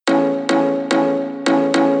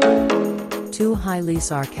Two highly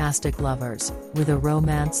sarcastic lovers, with a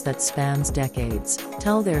romance that spans decades,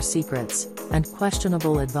 tell their secrets and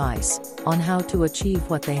questionable advice on how to achieve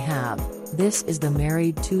what they have. This is the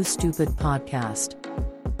Married to Stupid podcast.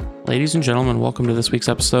 Ladies and gentlemen, welcome to this week's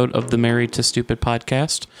episode of the Married to Stupid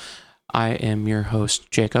podcast. I am your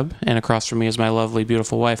host, Jacob, and across from me is my lovely,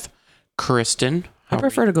 beautiful wife, Kristyn. I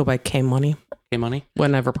prefer to go by K-Money. K-Money?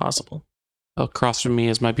 Whenever possible. Across from me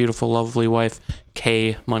is my beautiful, lovely wife,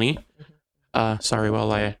 K-Money. Sorry,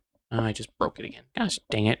 well, I just broke it again. Gosh,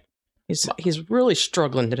 dang it. He's really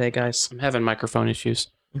struggling today, guys. I'm having microphone issues.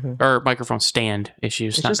 Mm-hmm. Or microphone stand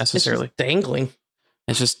issues, it's not just, necessarily. It's just dangling.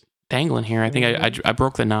 It's just dangling here. I think I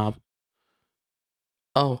broke the knob.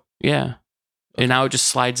 Oh. Yeah. And now it just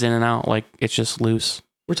slides in and out like it's just loose.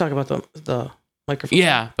 We're talking about the microphone.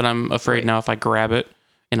 Yeah, but I'm afraid now if I grab it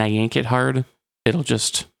and I yank it hard, it'll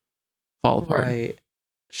just fall apart. Right.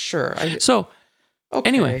 Sure.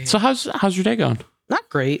 Anyway, so how's your day going? Not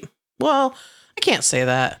great. Well, I can't say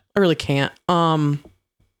that. I really can't. I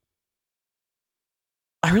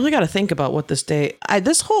really got to think about what this day.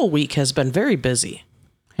 This whole week has been very busy.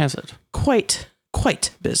 Has it? Quite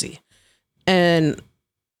busy, and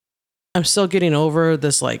I'm still getting over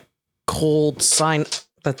this like cold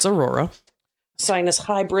that's Aurora sinus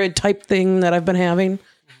hybrid type thing that I've been having,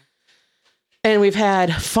 and we've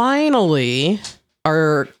had finally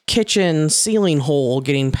our kitchen ceiling hole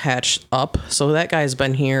getting patched up. So that guy's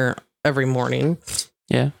been here every morning.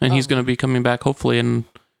 Yeah, and he's going to be coming back hopefully in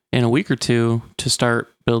a week or two to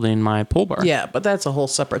start building my pull bar. Yeah, but that's a whole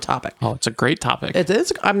separate topic. Oh, it's a great topic. It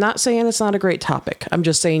is. I'm not saying it's not a great topic. I'm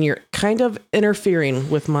just saying you're kind of interfering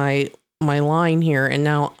with my line here, and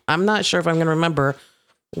now I'm not sure if I'm going to remember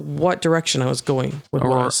what direction I was going with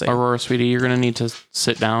what I was saying. Aurora, sweetie, you're going to need to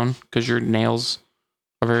sit down because your nails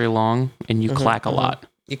are very long and you clack a lot.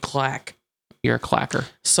 You clack. You're a clacker.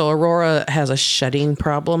 So Aurora has a shedding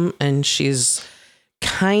problem, and she's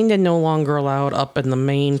kind of no longer allowed up in the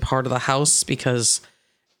main part of the house because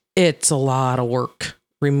it's a lot of work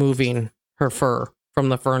removing her fur from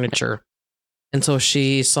the furniture. And so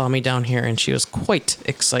she saw me down here and she was quite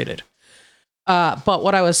excited. But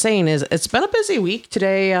what I was saying is it's been a busy week.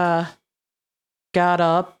 Today, got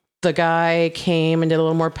up. The guy came and did a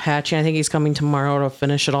little more patching. I think he's coming tomorrow to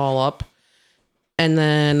finish it all up. And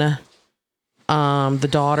then the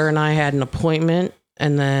daughter and I had an appointment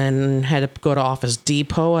and then had to go to Office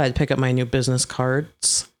Depot. I had to pick up my new business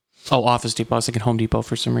cards. Oh, Office Depot. I was thinking Home Depot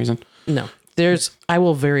for some reason. No, I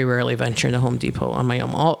will very rarely venture into Home Depot on my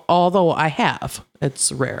own, although I have.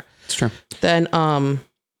 It's rare. It's true. Then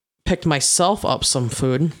picked myself up some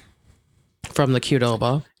food from the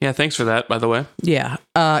Qdoba. Yeah, thanks for that, by the way. Yeah,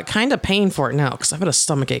 kind of paying for it now because I've had a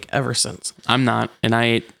stomachache ever since. I'm not, and I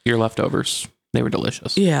ate your leftovers. They were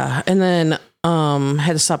delicious. Yeah, and then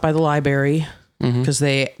had to stop by the library because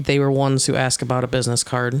they were ones who asked about a business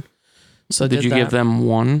card. So did you give them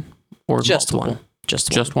one or just multiple? one?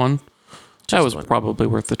 Just one. That was probably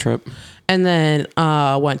worth the trip. And then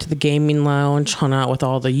went to the gaming lounge, hung out with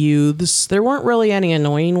all the youths. There weren't really any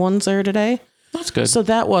annoying ones there today. That's good. So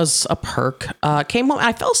that was a perk. Came home.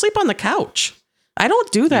 I fell asleep on the couch. I don't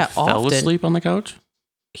do that often. Fell asleep on the couch?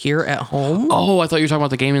 Here at home? Oh, I thought you were talking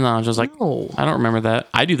about the gaming lounge. I was like, no. I don't remember that.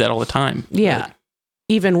 I do that all the time. Yeah. But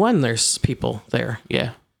even when there's people there.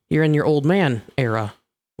 Yeah. You're in your old man era.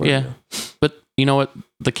 Yeah. But you know what?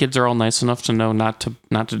 The kids are all nice enough to know not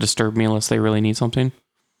to disturb me unless they really need something.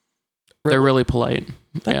 Really? They're really polite.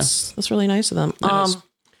 That's really nice of them. Yes.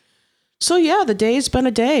 So yeah, the day's been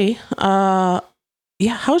a day.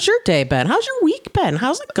 Yeah, how's your day been? How's your week been?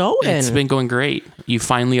 How's it going? It's been going great. You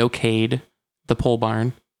finally okayed the pole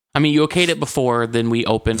barn. I mean, you okayed it before, then we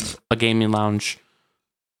opened a gaming lounge.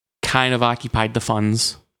 Kind of occupied the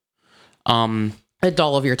funds. And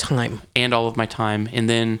all of your time. And all of my time. And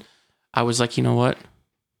then I was like, you know what?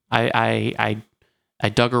 I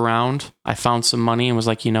dug around. I found some money and was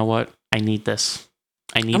like, you know what? I need this.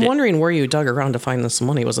 I'm wondering where you dug around to find this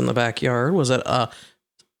money. Was it in the backyard? Was it a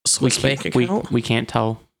Swiss bank account? We can't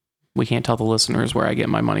tell. We can't tell the listeners where I get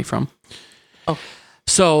my money from. Oh.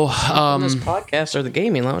 So, this podcast or the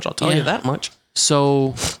gaming lounge, I'll tell you that much.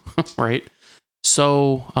 So, right.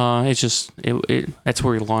 So, it's just, that's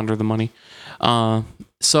where we launder the money.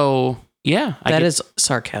 So, yeah. That is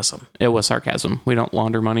sarcasm. It was sarcasm. We don't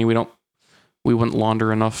launder money. We wouldn't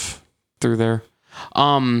launder enough through there.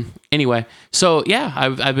 Anyway, so yeah,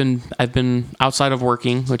 I've been outside of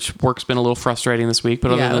working, which work's been a little frustrating this week,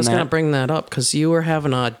 but other than that, I was going to bring that up because you were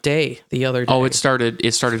having a day the other day. Oh, it started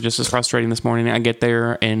just as frustrating this morning. I get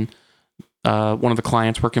there and one of the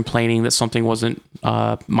clients were complaining that something wasn't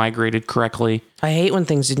migrated correctly. I hate when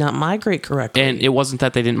things did not migrate correctly. And it wasn't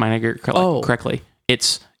that they didn't migrate correctly.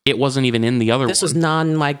 It wasn't even in the other one. This was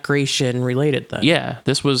non-migration related then. Yeah,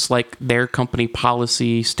 this was like their company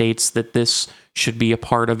policy states that this should be a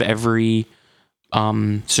part of every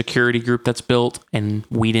security group that's built, and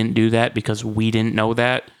we didn't do that because we didn't know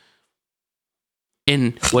that.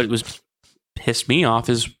 And what was pissed me off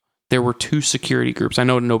is there were 2 security groups. I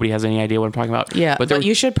know nobody has any idea what I'm talking about. Yeah, but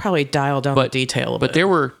you should probably dial down the detail of it. But there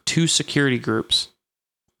were 2 security groups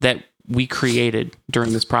that we created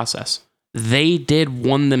during this process. They did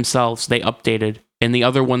one themselves. They updated. And the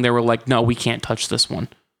other one, they were like, no, we can't touch this one.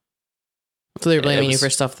 So they're blaming you for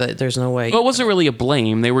stuff that there's no way. Well, it wasn't really a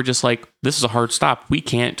blame. They were just like, this is a hard stop. We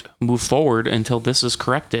can't move forward until this is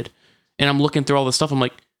corrected. And I'm looking through all this stuff. I'm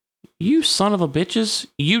like, you son of a bitches.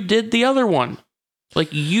 You did the other one. Like,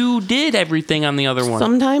 you did everything on the other one.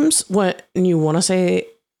 Sometimes when you want to say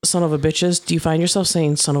son of a bitches, do you find yourself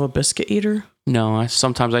saying son of a biscuit eater? No,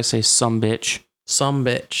 sometimes I say some bitch. Some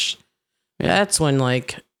bitch. Yeah. That's when,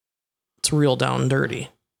 like, it's real down dirty.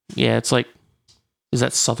 Yeah, it's like, is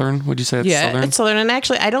that Southern? Would you say that's Southern? Yeah, it's Southern. And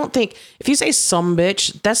actually, I don't think, if you say some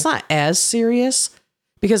bitch, that's not as serious.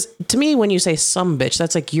 Because to me, when you say some bitch,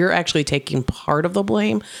 that's like you're actually taking part of the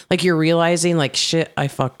blame. Like, you're realizing, like, shit, I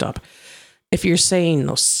fucked up. If you're saying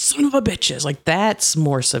those son of a bitches, like, that's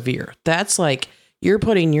more severe. That's like you're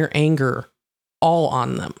putting your anger all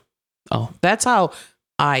on them. Oh, that's how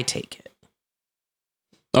I take it.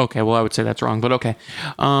 Okay, well, I would say that's wrong, but okay.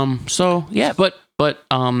 So yeah, but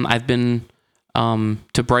I've been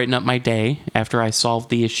to brighten up my day after I solved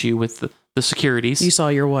the issue with the securities. You saw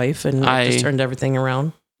your wife and just turned everything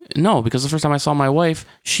around? No, because the first time I saw my wife,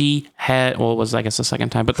 she had, well, it was, I guess, the second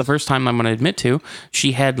time, but the first time I'm going to admit to,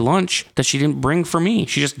 she had lunch that she didn't bring for me.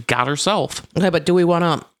 She just got herself. Okay, but do we want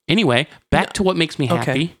to... Anyway, back to what makes me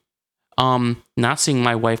happy. Okay. Not seeing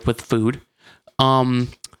my wife with food,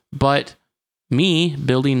 but me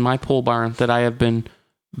building my pole barn that I have been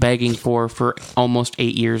begging for almost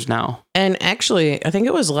 8 years now. And actually, I think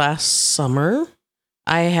it was last summer,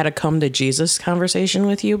 I had a come to Jesus conversation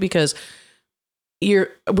with you because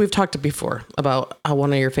we've talked before about how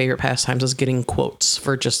one of your favorite pastimes is getting quotes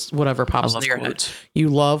for just whatever pops into your head. You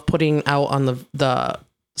love putting out on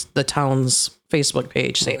the town's Facebook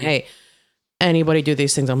page saying, hey, anybody do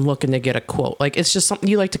these things, I'm looking to get a quote. Like, it's just something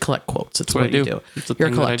you like to collect quotes. It's what you do. You're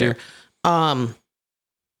a collector.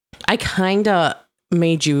 I kind of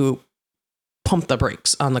made you pump the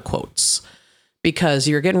brakes on the quotes because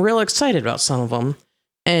you're getting real excited about some of them.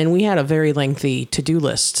 And we had a very lengthy to-do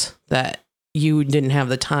list that you didn't have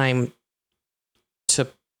the time to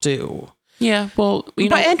do. Yeah, well,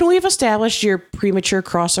 and we've established your premature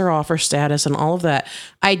crosser offer status and all of that.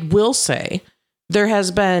 I will say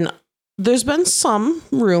there's been some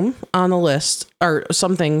room on the list, or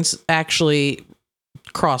some things actually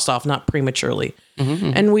crossed off, not prematurely.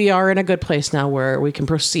 Mm-hmm. And we are in a good place now where we can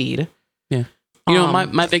proceed. Yeah.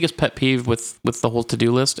 My biggest pet peeve with the whole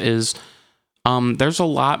to-do list is there's a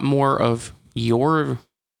lot more of your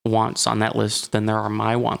wants on that list than there are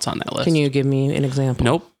my wants on that list. Can you give me an example?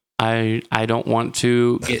 Nope. I don't want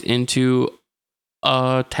to get into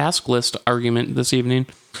a task list argument this evening,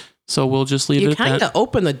 so we'll just leave it at that. You kind of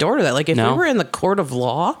open the door to that. Like, if we were in the court of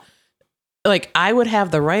law, like, I would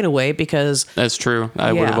have the right of way because... That's true.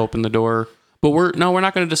 I would have opened the door. But we're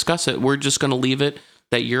not going to discuss it. We're just going to leave it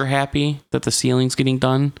that you're happy that the ceiling's getting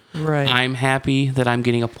done. Right. I'm happy that I'm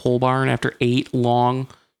getting a pole barn after 8 long,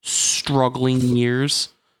 struggling years.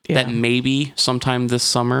 Yeah. That maybe sometime this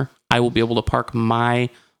summer, I will be able to park my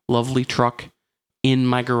lovely truck in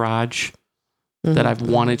my garage that I've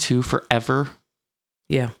wanted to forever.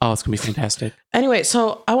 Yeah. Oh, it's going to be fantastic. Anyway,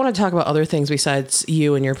 so I want to talk about other things besides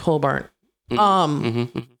you and your pole barn. As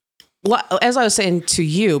I was saying to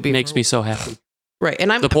you before, makes me so happy. Right.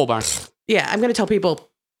 And the pole barn. Yeah. I'm going to tell people,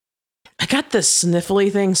 I got this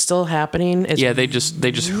sniffly thing still happening. It's they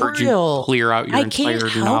just heard you clear out your entire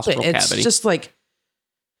nostril cavity. It's just like,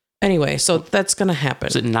 anyway, so that's going to happen.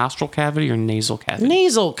 Is it nostril cavity or nasal cavity?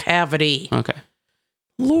 Nasal cavity. Okay.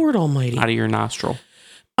 Lord almighty. Out of your nostril.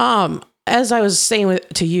 As I was saying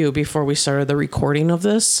to you before we started the recording of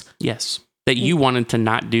this. Yes. That you wanted to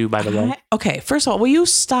not do, by the way. Okay. First of all, will you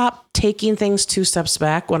stop taking things 2 steps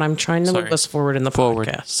back when I'm trying to move us forward in the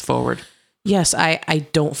podcast? Forward. Yes, I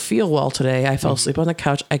don't feel well today. I fell asleep on the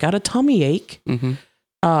couch. I got a tummy ache from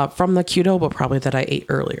the Qdoba probably that I ate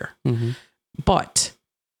earlier. Mm-hmm. But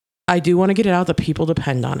I do want to get it out. The people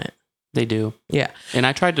depend on it. They do. Yeah. And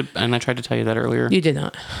I tried to tell you that earlier. You did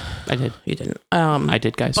not. I did. You didn't. I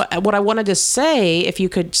did, guys. But what I wanted to say, if you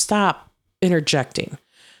could stop interjecting,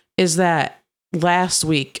 is that last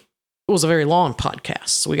week was a very long podcast.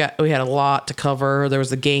 So we had a lot to cover. There was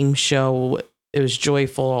the game show. It was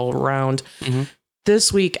joyful all around. Mm-hmm.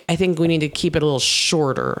 This week, I think we need to keep it a little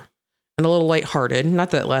shorter and a little lighthearted.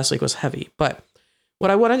 Not that last week was heavy, but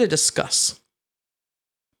what I wanted to discuss.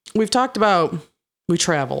 We've talked about we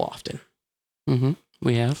travel often. Mm-hmm.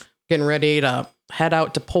 We have. Getting ready to head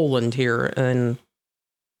out to Poland here in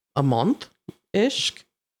a month-ish.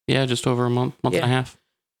 Yeah, just over a month and a half.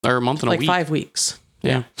 Or a month and a week. 5 weeks.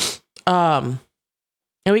 Yeah. And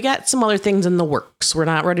we got some other things in the works. We're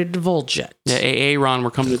not ready to divulge yet. Yeah, Ron,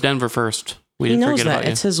 we're coming to Denver first. We He didn't knows forget that. about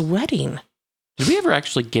you. It's his wedding. Did we ever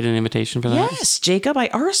actually get an invitation for that? Yes, Jacob, I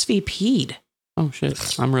RSVP'd. Oh,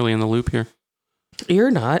 shit. I'm really in the loop here.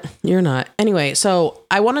 You're not. Anyway, so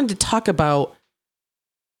I wanted to talk about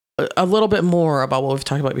a little bit more about what we've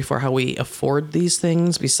talked about before, how we afford these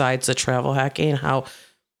things besides the travel hacking, how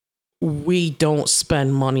we don't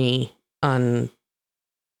spend money on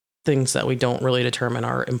things that we don't really determine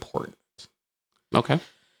are important. Okay.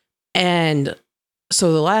 And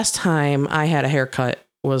so the last time I had a haircut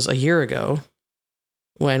was a year ago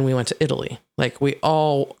when we went to Italy. Like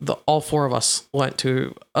all four of us went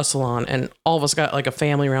to a salon and all of us got like a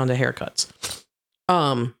family round of haircuts.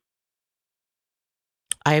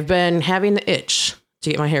 I've been having the itch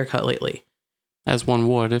to get my haircut lately. As one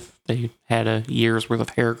would if they had a year's worth of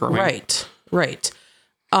hair growing. Right.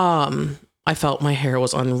 I felt my hair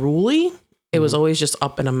was unruly. It was always just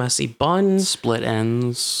up in a messy bun. Split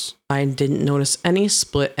ends. I didn't notice any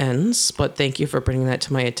split ends, but thank you for bringing that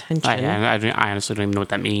to my attention. I honestly don't even know what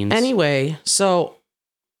that means. Anyway, so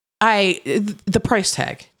the price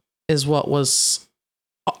tag is what was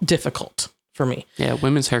difficult for me. Yeah,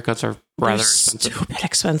 women's haircuts are rather They're expensive. stupid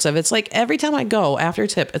expensive. It's like every time I go after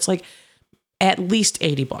tip, it's like at least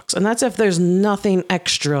 $80. And that's if there's nothing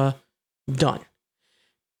extra done.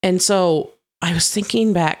 And so I was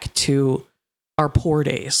thinking back to our poor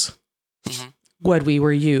days when we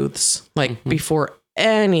were youths, like before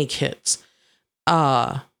any kids.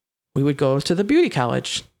 We would go to the beauty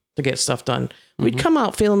college to get stuff done. We'd come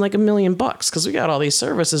out feeling like $1 million because we got all these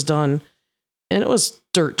services done and it was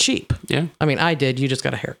dirt cheap. Yeah. I mean, I did. You just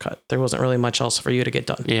got a haircut. There wasn't really much else for you to get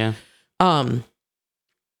done. Yeah. I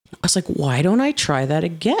was like, why don't I try that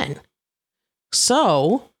again?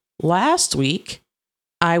 So last week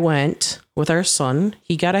I went with our son.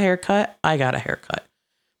 He got a haircut. I got a haircut.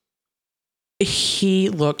 He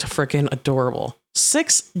looked freaking adorable.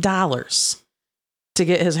 $6 to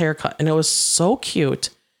get his haircut. And it was so cute.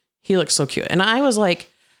 He looked so cute. And I was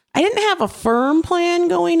like, I didn't have a firm plan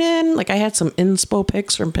going in. Like I had some inspo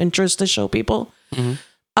pics from Pinterest to show people.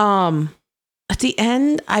 At the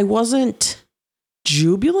end, I wasn't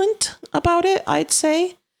jubilant about it, I'd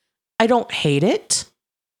say. I don't hate it.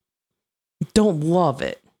 Don't love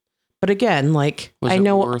it. But again, like Was I it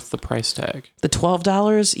know worth the price tag? the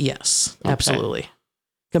 $12, yes, Okay. absolutely.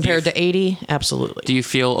 Compared to $80, absolutely. Do you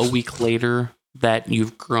feel a week later that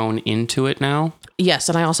you've grown into it now? Yes,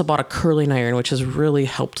 and I also bought a curling iron, which has really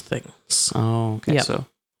helped things. Oh, okay. Yep. So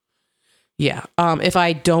Yeah. If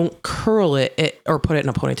I don't curl it or put it in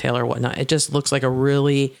a ponytail or whatnot, it just looks like a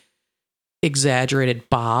really exaggerated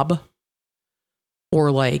bob or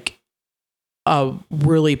like a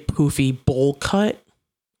really poofy bowl cut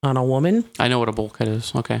on a woman. I know what a bowl cut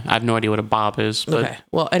is. Okay. I have no idea what a bob is. But Okay.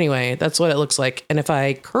 Well, anyway, that's what it looks like. And if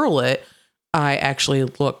I curl it, I actually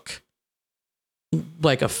look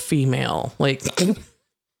like a female. Like,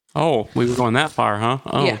 Oh, we were going that far, huh?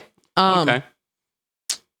 Oh, yeah. okay.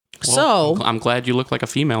 Well, So I'm glad you look like a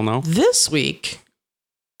female now. this week,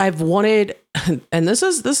 I've wanted, and this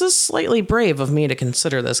is slightly brave of me to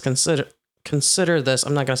consider this. Consider this.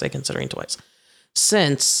 I'm not going to say considering twice,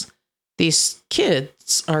 since these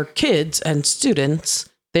kids are kids and students.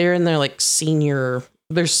 They're in their like senior.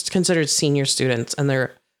 They're considered senior students, and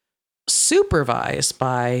they're supervised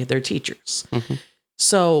by their teachers. Mhm.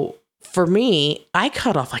 So for me, I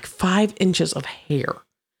cut off like 5 inches of hair,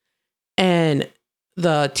 and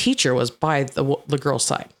the teacher was by the girl's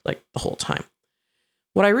side like the whole time.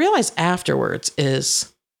 What I realized afterwards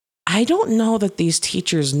is I don't know that these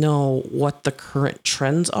teachers know what the current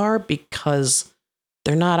trends are because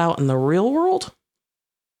they're not out in the real world.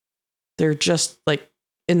 They're just like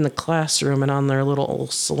in the classroom and on their little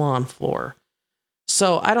salon floor.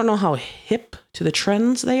 So I don't know how hip to the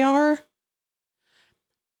trends they are.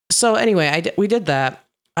 So anyway, we did that.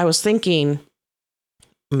 I was thinking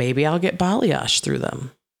maybe I'll get balayage through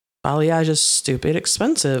them. Balayage is stupid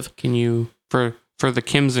expensive. Can you, for the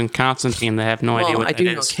Kims and Constantine that have no idea what I that do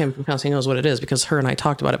know is. Kim from Constantine knows what it is because her and I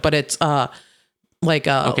talked about it. But it's like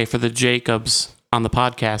Okay, for the Jacobs on the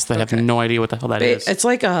podcast that have Okay. no idea what the hell that is. It's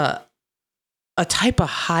like a type of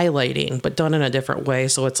highlighting, but done in a different way.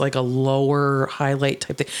 So it's like a lower highlight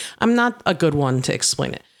type thing. I'm not a good one to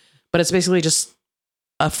explain it, but it's basically just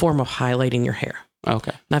a form of highlighting your hair.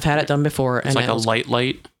 Okay. And I've had it done before. It's like a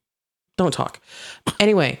light. Don't talk.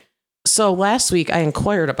 Anyway, so last week I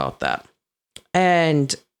inquired about that,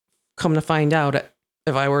 and come to find out,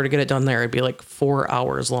 if I were to get it done there, it'd be like 4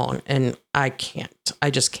 hours long, and I can't. I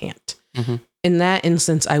just can't. Mm-hmm. In that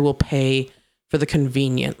instance, I will pay for the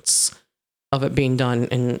convenience of it being done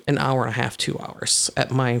in an hour and a half, 2 hours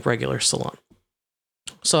at my regular salon.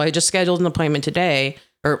 So I just scheduled an appointment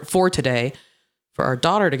for today for our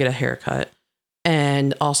daughter to get a haircut,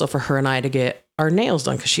 and also for her and I to get our nails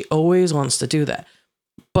done, because she always wants to do that.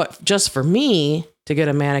 But just for me to get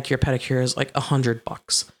a manicure pedicure is like $100.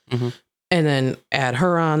 Mm-hmm. And then add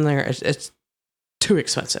her on there, it's too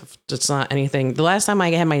expensive. It's not anything. The last time I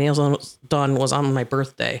had my nails done was on my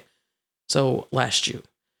birthday. So last June.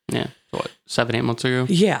 Yeah. What, 7-8 months ago?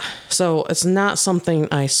 Yeah. So it's not something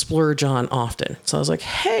I splurge on often. So I was like,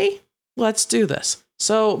 hey, let's do this.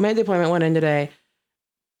 So made the appointment, went in today.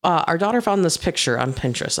 Our daughter found this picture on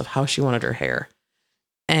Pinterest of how she wanted her hair.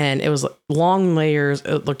 And it was long layers.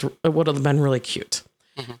 It would have been really cute.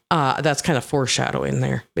 Mm-hmm. That's kind of foreshadowing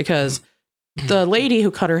there, because the lady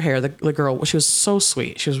who cut her hair, the girl, she was so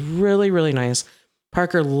sweet. She was really, really nice.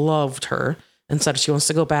 Parker loved her and said she wants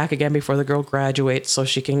to go back again before the girl graduates so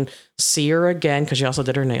she can see her again, because she also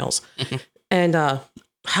did her nails. And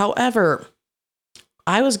however,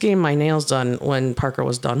 I was getting my nails done when Parker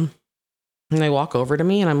was done. And they walk over to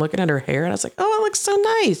me and I'm looking at her hair and I was like, oh, it looks so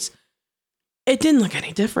nice. It didn't look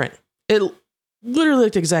any different. It literally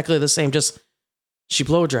looked exactly the same, just she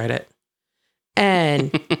blow dried it.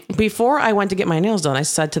 And before I went to get my nails done, I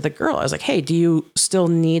said to the girl, I was like, hey, do you still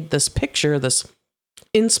need this picture, this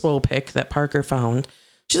inspo pic that Parker found?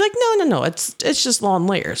 She's like, no. It's just long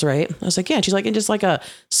layers, right? I was like, yeah. She's like, and just like a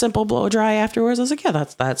simple blow dry afterwards. I was like, yeah,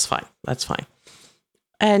 that's fine. That's fine.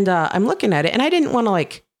 And I'm looking at it, and I didn't want to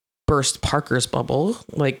like burst Parker's bubble.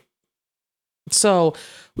 Like, so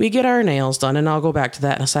we get our nails done, and I'll go back to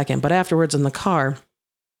that in a second. But afterwards in the car,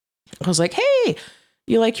 I was like, hey,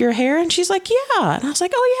 you like your hair? And she's like, yeah. And I was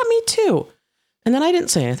like, oh yeah, me too. And then I didn't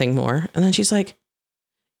say anything more. And then she's like,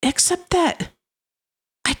 except that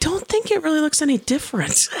I don't think it really looks any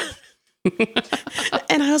different.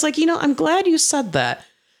 And I was like, I'm glad you said that,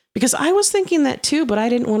 because I was thinking that too, but I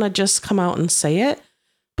didn't want to just come out and say it.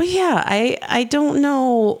 But yeah, I don't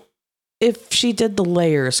know if she did the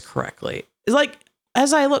layers correctly. Like,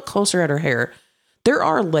 as I look closer at her hair, there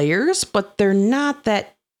are layers, but they're not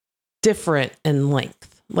that different in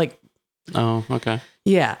length. Like, oh, okay.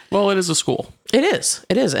 Yeah. Well, it is a school. It is.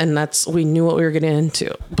 And we knew what we were getting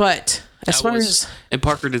into. But and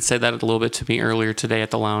Parker did say that a little bit to me earlier today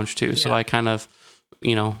at the lounge too. Yeah. So I kind of,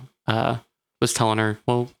 was telling her,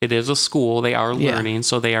 well, it is a school. They are learning,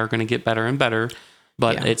 so they are going to get better and better.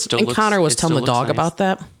 But it still. And Connor was telling the dog about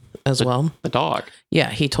that as well. The dog.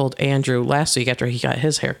 Yeah, he told Andrew last week after he got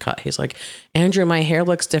his hair cut. He's like, Andrew, my hair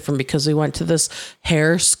looks different because we went to this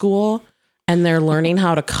hair school and they're learning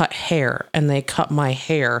how to cut hair, and they cut my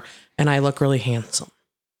hair and I look really handsome.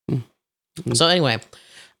 Mm-hmm. So anyway,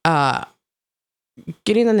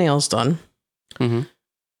 getting the nails done. Mm-hmm.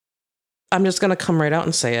 I'm just going to come right out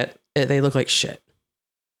and say it. They look like shit.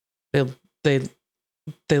 They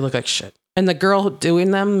look like shit. And the girl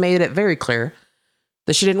doing them made it very clear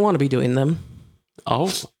that she didn't want to be doing them.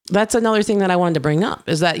 Oh, that's another thing that I wanted to bring up,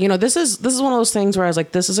 is that, this is one of those things where I was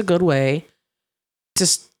like, this is a good way to,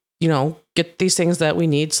 get these things that we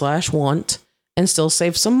need / want and still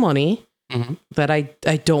save some money that I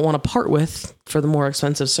don't want to part with for the more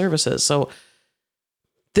expensive services. So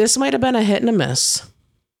this might have been a hit and a miss.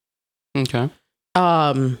 Okay.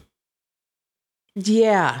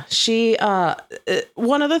 Yeah, she,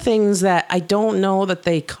 one of the things that I don't know that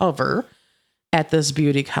they cover at this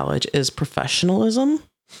beauty college is professionalism,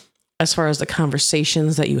 as far as the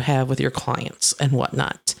conversations that you have with your clients and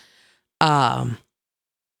whatnot.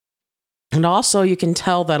 And also you can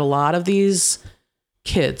tell that a lot of these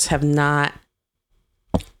kids have not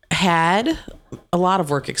had a lot of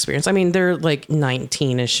work experience. I mean, they're like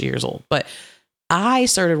 19-ish years old, but I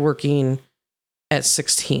started working at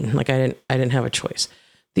 16. Like I didn't have a choice.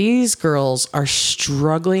 These girls are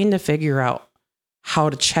struggling to figure out how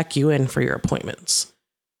to check you in for your appointments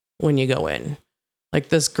when you go in. Like,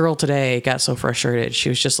 this girl today got so frustrated. She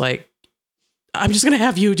was just like, I'm just going to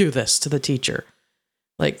have you do this to the teacher.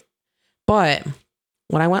 Like, but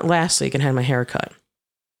when I went last week and had my hair cut,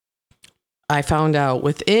 I found out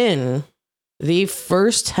within the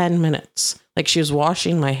first 10 minutes, like, she was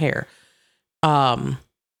washing my hair.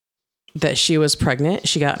 that she was pregnant.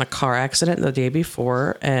 She got in a car accident the day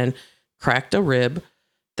before and cracked a rib,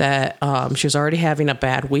 that she was already having a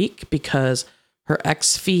bad week because her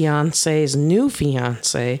ex-fiance's new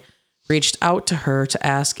fiance reached out to her to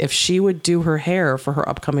ask if she would do her hair for her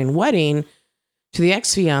upcoming wedding to the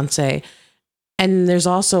ex-fiance. And there's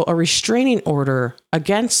also a restraining order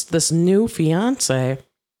against this new fiance.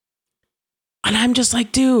 And I'm just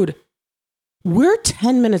like, dude, we're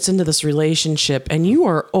 10 minutes into this relationship and you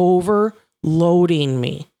are overloading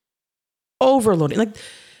me. Overloading. Like,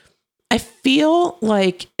 I feel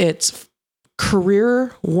like it's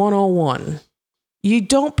career 101. You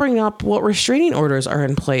don't bring up what restraining orders are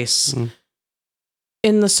in place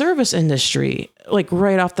in the service industry, like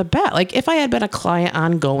right off the bat. Like, if I had been a client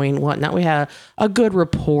ongoing, whatnot, we had a good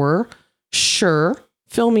rapport, sure,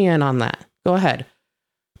 fill me in on that. Go ahead.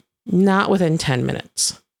 Not within 10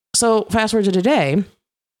 minutes. So fast forward to today.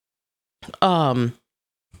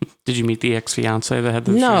 Did you meet the ex-fiance that had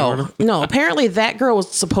the restraining order? No. Apparently that girl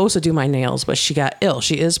was supposed to do my nails, but she got ill.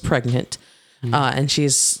 She is pregnant, and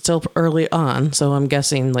she's still early on. So I'm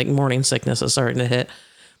guessing like morning sickness is starting to hit.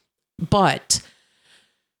 But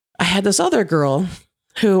I had this other girl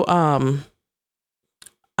who I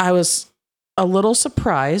was a little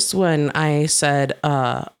surprised when I said,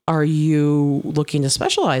 are you looking to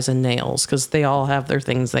specialize in nails? Because they all have their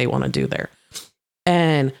things they want to do there.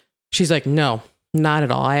 And she's like, no, not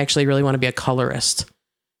at all. I actually really want to be a colorist.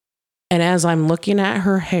 And as I'm looking at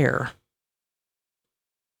her hair,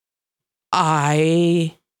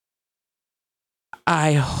 I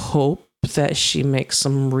hope that she makes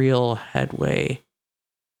some real headway.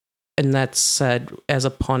 And that's said as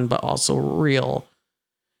a pun, but also real.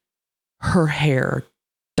 Her hair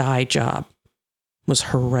dye job was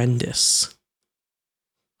horrendous.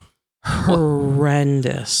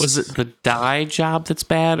 Horrendous. Was it the dye job that's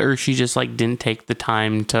bad, or she just like didn't take the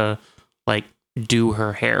time to like do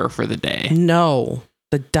her hair for the day? No,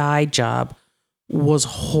 the dye job was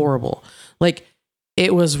horrible. Like,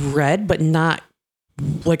 it was red, but not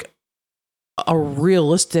like a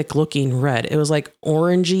realistic looking red. It was like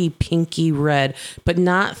orangey, pinky red, but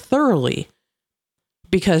not thoroughly,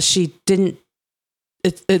 because she didn't,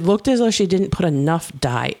 it looked as though she didn't put enough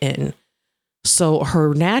dye in. So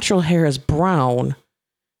her natural hair is brown,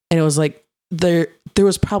 and it was like there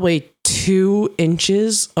was probably 2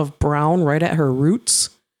 inches of brown right at her roots.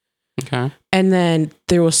 Okay. And then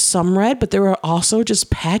there was some red, but there were also just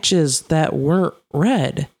patches that weren't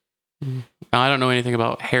red. Now, I don't know anything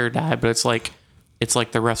about hair dye, but it's like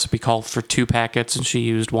the recipe called for 2 packets and she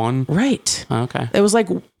used 1. Right. Okay. It was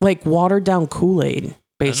like watered down Kool-Aid,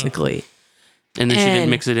 basically. And then she didn't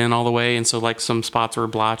mix it in all the way, and so like some spots were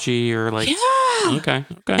blotchy or like. Yeah. Okay.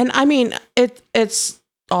 And I mean, it's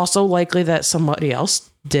also likely that somebody else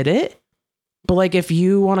did it. But like, if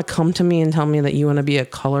you want to come to me and tell me that you want to be a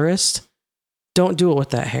colorist, don't do it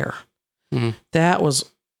with that hair. Mm-hmm. That was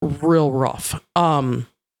real rough.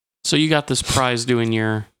 So you got this prize doing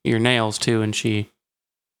your nails too, and she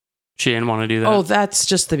didn't want to do that. Oh, that's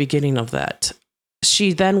just the beginning of that.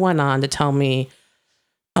 She then went on to tell me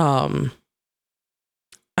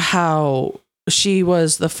how she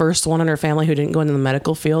was the first one in her family who didn't go into the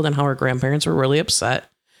medical field, and how her grandparents were really upset.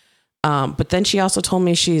 But then she also told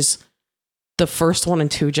me she's the first one in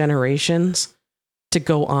 2 generations to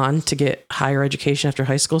go on to get higher education after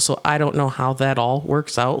high school. So I don't know how that all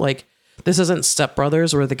works out. Like, this isn't Step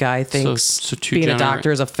Brothers where the guy thinks so being a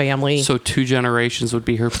doctor is a family. So 2 generations would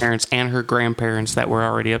be her parents and her grandparents that were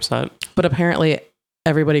already upset. But apparently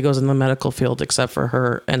everybody goes in the medical field except for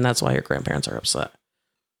her, and that's why her grandparents are upset.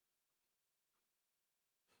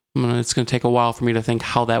 It's going to take a while for me to think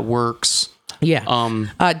how that works. Yeah.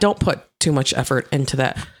 Don't put too much effort into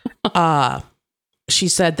that. She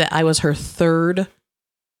said that I was her 3rd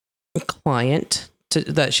client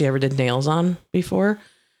that she ever did nails on before.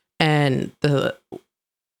 And the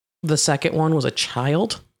second one was a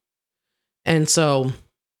child. And so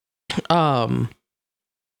then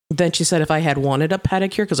she said if I had wanted a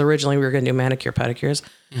pedicure, because originally we were going to do manicure pedicures,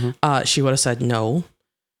 she would have said no,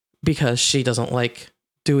 because she doesn't like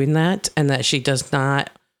doing that, and that she does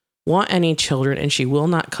not want any children, and she will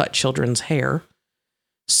not cut children's hair.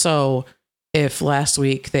 So if last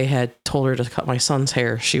week they had told her to cut my son's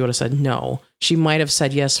hair, she would have said no. She might have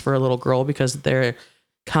said yes for a little girl because they're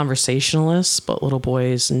conversationalists, but little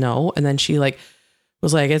boys, no. And then she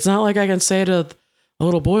was like, it's not like I can say to a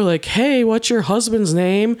little boy, like, hey, what's your husband's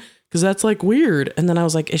name? Because that's like weird. And then I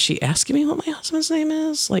was like, is she asking me what my husband's name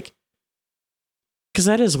is? Like, because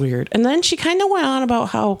that is weird. And then she kind of went on about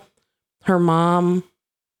how her mom,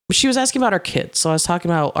 she was asking about our kids. So I was talking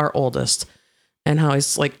about our oldest and how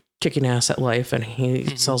he's like kicking ass at life, and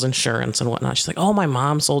he sells insurance and whatnot. She's like, oh, my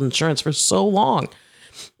mom sold insurance for so long.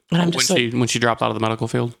 And I'm just when she dropped out of the medical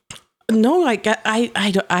field. No, like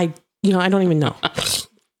I don't even know.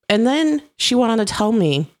 And then she went on to tell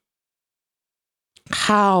me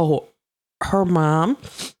how her mom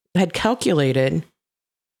had calculated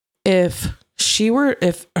if she,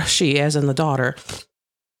 as in the daughter,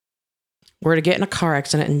 were to get in a car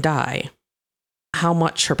accident and die, how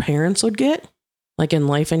much her parents would get, like in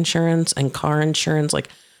life insurance and car insurance, like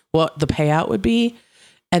what the payout would be.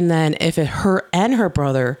 And then if her and her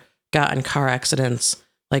brother got in car accidents,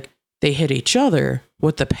 like they hit each other,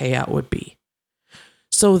 what the payout would be.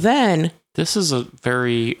 So then... This is a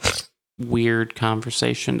very weird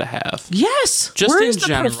conversation to have. Yes. Just where's in the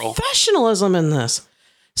general. Professionalism in this?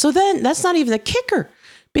 So then that's not even the kicker,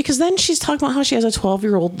 because then she's talking about how she has a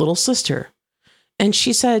 12-year-old little sister. And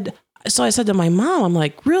she said, so I said to my mom, I'm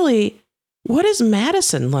like, really, what is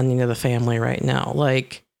Madison lending to the family right now?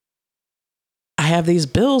 Like, I have these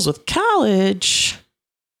bills with college.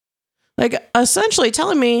 Like, essentially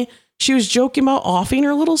telling me she was joking about offing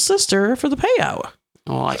her little sister for the payout.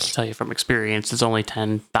 Well, I can tell you from experience, it's only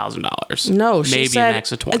 $10,000. No, she maybe said,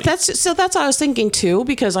 max of 20. That's what I was thinking too,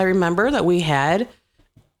 because I remember that we had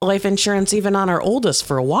life insurance even on our oldest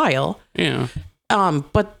for a while. Yeah.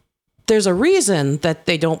 But there's a reason that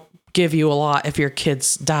they don't give you a lot if your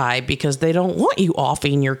kids die, because they don't want you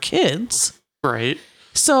offing your kids. Right.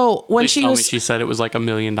 So when she said it was like $1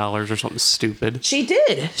 million or something stupid. She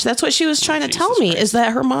did. That's what she was trying to tell me, is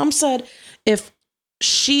that her mom said if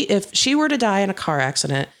she were to die in a car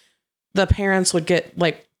accident, the parents would get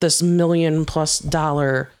like this $1 million+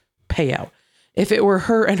 payout. If it were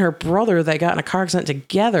her and her brother that got in a car accident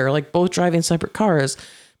together, like both driving separate cars,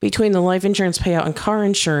 between the life insurance payout and car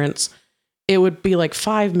insurance, it would be like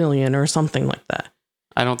 $5 million or something like that.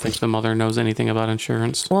 I don't think the mother knows anything about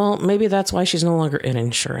insurance. Well, maybe that's why she's no longer in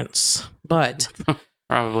insurance. But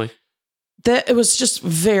probably that it was just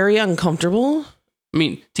very uncomfortable. I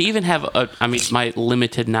mean, to even have my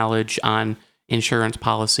limited knowledge on insurance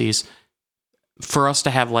policies, for us to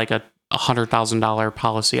have like a $100,000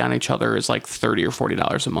 policy on each other is like $30 or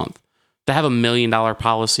 $40 a month. To have $1 million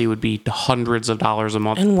policy would be hundreds of dollars a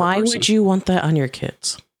month. And why would you want that on your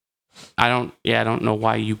kids? I don't know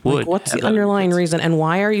why you would. Like, what's the underlying reason? And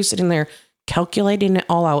why are you sitting there calculating it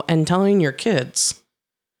all out and telling your kids,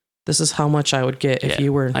 this is how much I would get if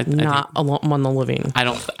you were not among the living? I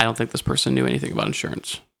don't think this person knew anything about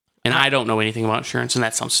insurance. And I don't know anything about insurance, and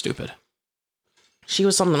that sounds stupid. She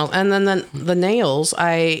was something else. And then the nails,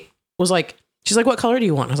 I was like, she's like, what color do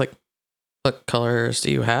you want? I was like, what colors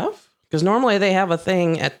do you have? Because normally they have a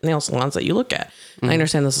thing at nail salons that you look at. Mm-hmm. I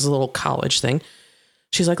understand this is a little college thing.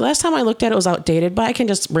 She's like, last time I looked at it was outdated, but I can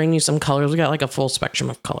just bring you some colors. We got like a full spectrum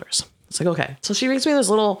of colors. It's like, okay. So she brings me this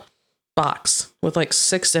little box with like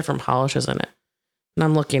 6 different polishes in it. And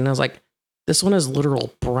I'm looking and I was like, this one is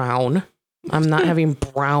literal brown. I'm not having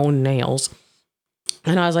brown nails.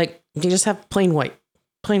 And I was like, you just have plain white.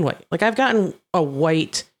 Plain white. Like, I've gotten a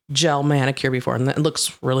white gel manicure before, and it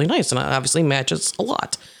looks really nice. And it obviously matches a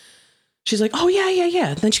lot. She's like, oh, yeah.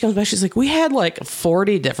 And then she comes back. She's like, we had like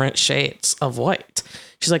 40 different shades of white.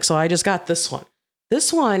 She's like, so I just got this one.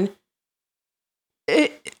 This one,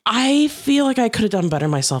 I feel like I could have done better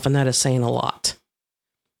myself, and that is saying a lot.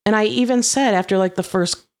 And I even said after like the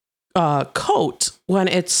first coat, when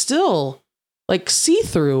it's still like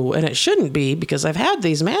see-through, and it shouldn't be because I've had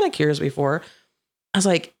these manicures before, I was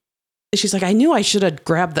like, she's like, I knew I should have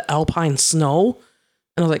grabbed the Alpine Snow.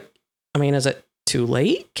 And I was like, I mean, is it too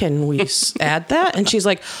late? Can we add that? And she's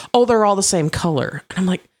like, oh, they're all the same color. And I'm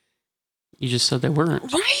like, you just said they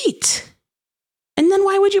weren't. Right. And then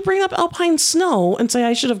why would you bring up Alpine Snow and say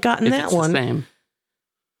I should have gotten that one? Same.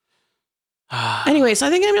 Anyways, I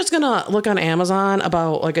think I'm just going to look on Amazon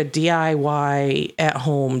about like a DIY at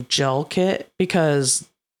home gel kit, because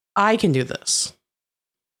I can do this.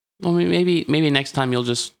 Well, maybe next time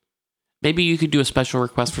maybe you could do a special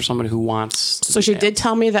request for somebody who wants. So she did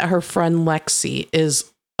tell me that her friend Lexi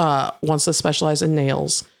wants to specialize in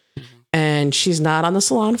nails, and she's not on the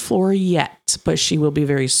salon floor yet, but she will be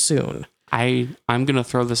very soon. I'm going to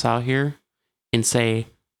throw this out here and say,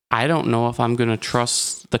 I don't know if I'm going to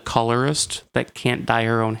trust the colorist that can't dye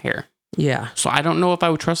her own hair. Yeah. So I don't know if I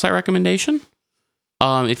would trust that recommendation.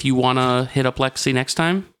 If you want to hit up Lexi next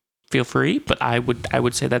time, feel free, but I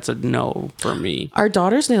would say that's a no for me. Our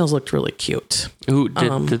daughter's nails looked really cute. Who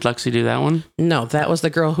did Lexi do that one? No, that was the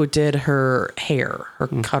girl who did her hair,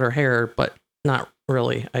 cut her hair, but not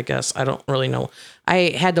really, I guess. I don't really know.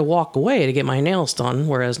 I had to walk away to get my nails done,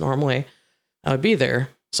 whereas normally I would be there.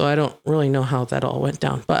 So I don't really know how that all went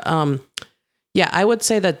down. But Yeah, I would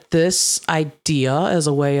say that this idea is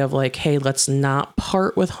a way of like, hey, let's not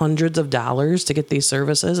part with hundreds of dollars to get these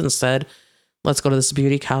services. Instead, let's go to this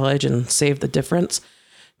beauty college and save the difference.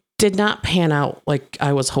 Did not pan out like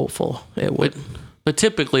I was hopeful it would. But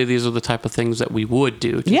typically, these are the type of things that we would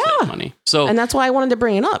do to save money. So, and that's why I wanted to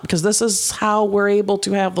bring it up, because this is how we're able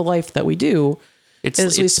to have the life that we do.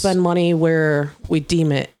 We spend money where we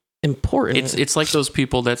deem it important. It's like those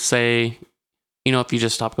people that say, you know, if you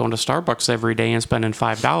just stop going to Starbucks every day and spending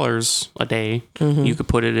 $5 a day, you could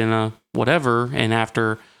put it in a whatever, and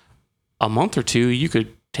after a month or two, you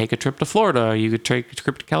could take a trip to Florida, you could take a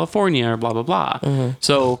trip to California, or blah, blah, blah.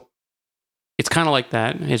 So it's kind of like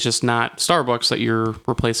that. It's just not Starbucks that you're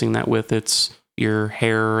replacing that with. It's your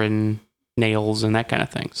hair and nails and that kind of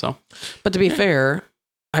thing. So, but to be fair,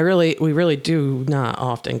 we really do not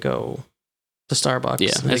often go to Starbucks.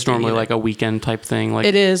 Yeah, it's normally like a weekend type thing. Like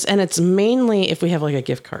it is, and it's mainly if we have like a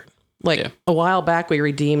gift card. Like a while back, we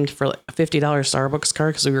redeemed for like a $50 Starbucks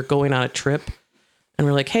card because we were going on a trip, and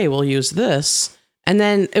we're like, "Hey, we'll use this." And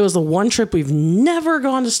then it was the one trip we've never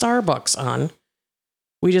gone to Starbucks on.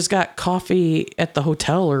 We just got coffee at the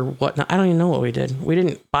hotel or whatnot. I don't even know what we did. We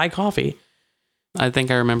didn't buy coffee. I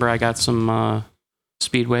think I remember I got some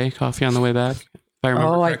Speedway coffee on the way back. If I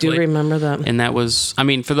remember correctly. I do remember that. And that was, I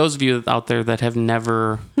mean, for those of you out there that have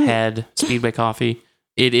never had Speedway coffee,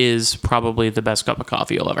 it is probably the best cup of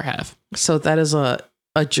coffee you'll ever have. So that is a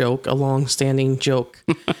joke, a long-standing joke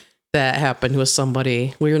that happened with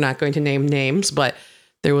somebody. We were not going to name names, but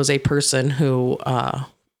there was a person who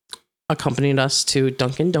accompanied us to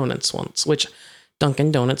Dunkin' Donuts once, which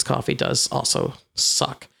Dunkin' Donuts coffee does also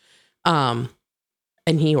suck. And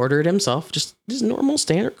he ordered himself just normal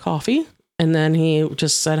standard coffee. And then he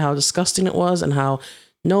just said how disgusting it was and how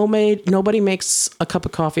nobody makes a cup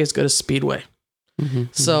of coffee as good as Speedway.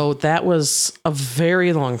 So that was a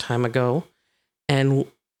very long time ago. And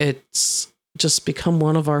it's just become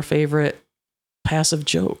one of our favorite passive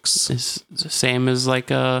jokes. It's the same as like,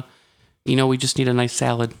 we just need a nice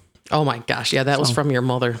salad. Oh my gosh. Yeah, that was from your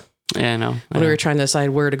mother. Yeah, I know. When we were trying to decide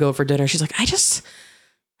where to go for dinner, she's like, I just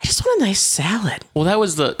want a nice salad. Well, that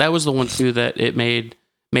was the one too that it made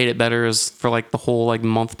it better, is for like the whole like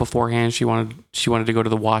month beforehand she wanted to go to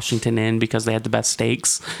the Washington Inn because they had the best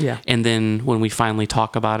steaks. Yeah. And then when we finally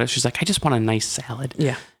talk about it, she's like, I just want a nice salad.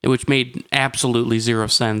 Yeah. Which made absolutely zero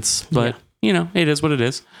sense, but it is what it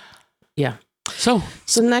is. Yeah. So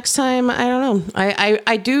next time, I don't know.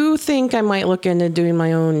 I do think I might look into doing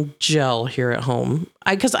my own gel here at home.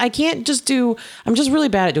 Because I can't just I'm just really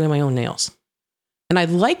bad at doing my own nails. And I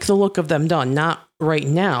like the look of them done. Not right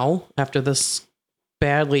now after this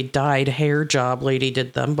badly dyed hair job lady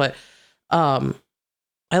did them, but I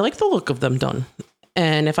like the look of them done.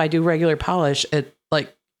 And if I do regular polish,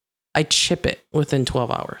 I chip it within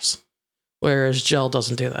 12 hours. Whereas gel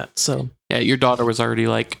doesn't do that. So yeah, your daughter was already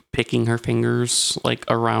like picking her fingers like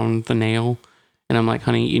around the nail, and I'm like,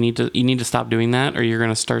 honey, you need to stop doing that, or you're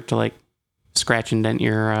gonna start to like scratch and dent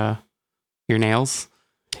your nails.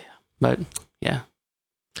 Yeah. But yeah,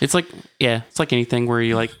 it's like anything where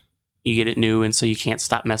you get it new, and so you can't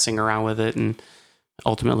stop messing around with it, and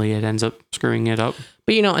ultimately it ends up screwing it up.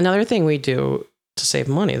 But another thing we do to save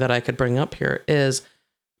money that I could bring up here is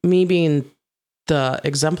me being the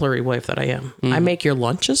exemplary wife that I am. I make your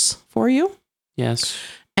lunches for you. Yes.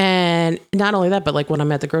 And not only that, but like when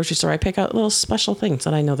I'm at the grocery store, I pick out little special things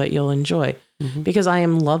that I know that you'll enjoy because I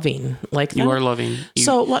am loving like that. You are loving.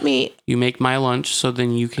 You make my lunch so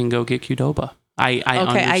then you can go get Qdoba. I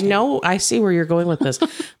understand. I know. I see where you're going with this.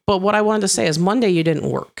 But what I wanted to say is Monday you didn't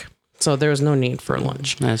work. So there was no need for a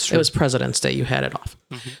lunch. That's true. It was President's Day. You had it off.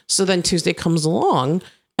 So then Tuesday comes along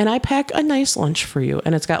and I pack a nice lunch for you.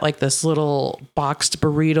 And it's got like this little boxed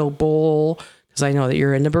burrito bowl because I know that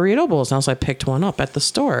you're into burrito bowls now. So I picked one up at the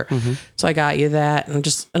store. So I got you that and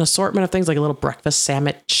just an assortment of things like a little breakfast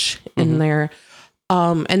sandwich in there.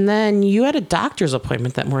 And then you had a doctor's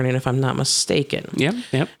appointment that morning, if I'm not mistaken.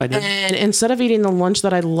 Yep, I did. And instead of eating the lunch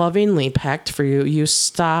that I lovingly packed for you, you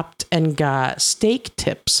stopped and got steak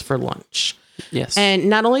tips for lunch. Yes. And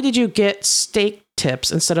not only did you get steak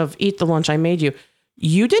tips instead of eat the lunch I made you,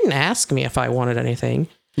 you didn't ask me if I wanted anything.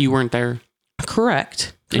 You weren't there.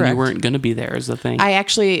 Correct. And you weren't going to be there is the thing. I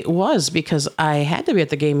actually was because I had to be at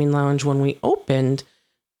the gaming lounge when we opened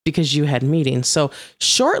because you had meetings. So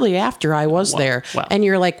shortly after I was there and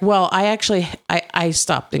you're like, well, I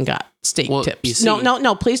stopped and got steak tips.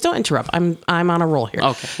 No, please don't interrupt. I'm on a roll here.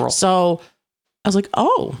 Okay, roll. So I was like,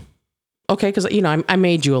 oh, okay. Cause I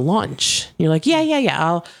made you a lunch. You're like,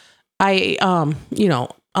 yeah.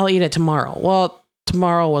 I'll eat it tomorrow. Well,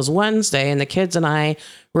 tomorrow was Wednesday and the kids and I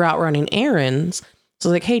were out running errands. So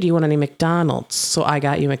like, hey, do you want any McDonald's? So I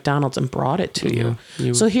got you McDonald's and brought it to you.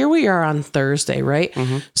 You- So here we are on Thursday, right?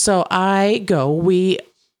 So we,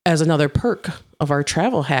 as another perk of our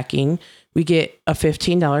travel hacking, we get a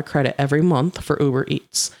 $15 credit every month for Uber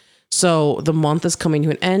Eats. So the month is coming to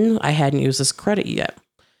an end. I hadn't used this credit yet.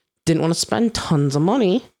 Didn't want to spend tons of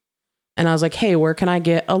money. And I was like, hey, where can I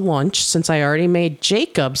get a lunch? Since I already made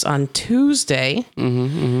Jacob's on Tuesday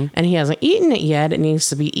and he hasn't eaten it yet, it needs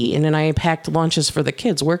to be eaten. And I packed lunches for the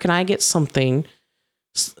kids. Where can I get something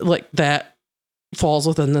like that falls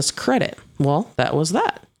within this credit? Well, that was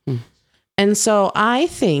that. And so I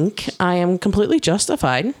think I am completely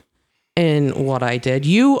justified in what I did.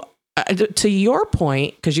 You, to your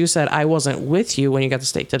point, because you said I wasn't with you when you got the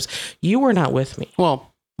steak tips, you were not with me. Well,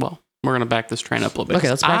 we're going to back this train up a little bit. Okay,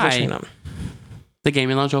 let's back this train up. The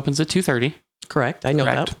gaming lounge opens at 2:30. Correct. I know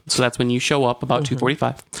that. So that's when you show up, about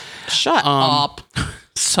 2:45. Shut up.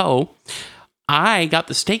 So I got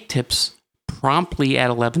the steak tips promptly at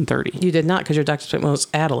 11:30. You did not, because your doctor's appointment was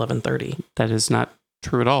at 11:30. That is not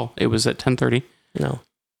true at all. It was at 10:30. No.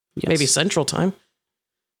 Yes. Maybe Central Time.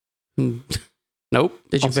 Nope.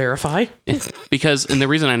 Did you verify? Because, and the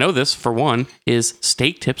reason I know this, for one, is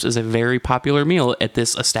steak tips is a very popular meal at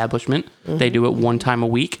this establishment. They do it one time a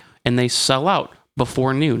week, and they sell out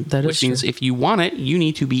before noon. That is which means true. if you want it, you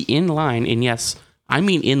need to be in line. And yes, I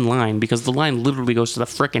mean in line, because the line literally goes to the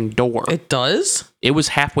frickin' door. It does? It was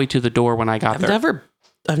halfway to the door when I got there.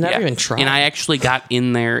 I've never even tried. And I actually got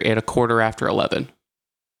in there at 11:15.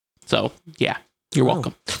 So, yeah, you're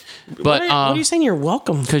welcome. But what are you saying you're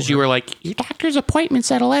welcome for? because you were like, your doctor's appointment's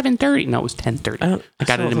at 11:30. No, it was 10:30. I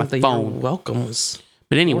got it in my phone. Welcome was.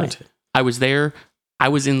 But anyway, warranted. I was there. I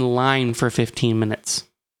was in line for 15 minutes.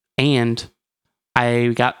 And I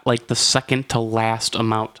got like the second to last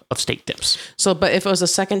amount of steak tips. So, but if it was a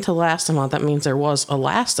second to last amount, that means there was a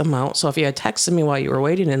last amount. So if you had texted me while you were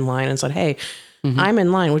waiting in line and said, hey, I'm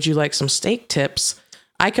in line, would you like some steak tips?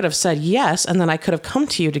 I could have said yes, and then I could have come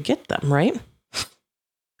to you to get them, right?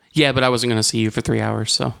 Yeah, but I wasn't going to see you for 3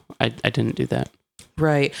 hours, so I didn't do that.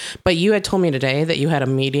 Right. But you had told me today that you had a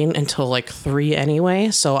meeting until like 3 anyway.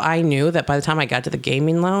 So I knew that by the time I got to the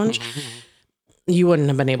gaming lounge, you wouldn't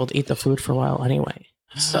have been able to eat the food for a while anyway.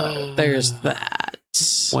 So there's that.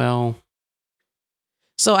 Well,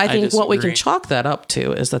 So I think what we can disagree. chalk that up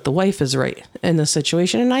to is that the wife is right in this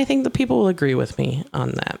situation. And I think the people will agree with me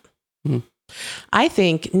on that. I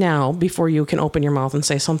think now, before you can open your mouth and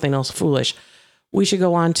say something else foolish, we should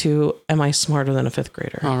go on to, am I smarter than a fifth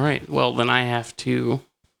grader? all right. Well, then I have to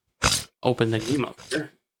open the game up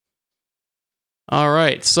here. All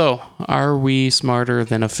right. So, are we smarter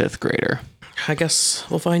than a fifth grader? I guess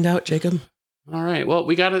we'll find out, Jacob. All right. Well,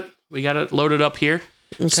 we got it loaded up here.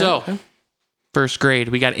 Okay, So, okay. first grade,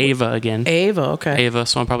 we got Ava again. Ava, okay. Ava,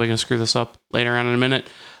 so I'm probably going to screw this up later on in a minute.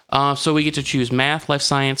 So we get to choose math, life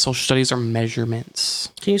science, social studies, or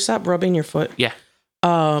measurements. Can you stop rubbing your foot? Yeah.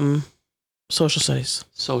 Social studies.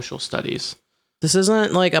 Social studies. This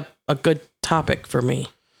isn't like a good topic for me,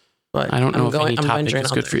 but I don't know if any I'm topic venturing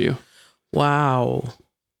is out good there. for you. Wow.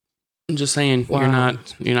 I'm just saying, Wow. you're not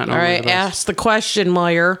All normally right, the best. ask the question,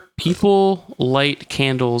 Meyer. People light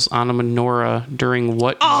candles on a menorah during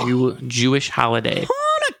what Jewish holiday?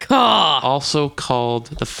 Hanukkah. Also called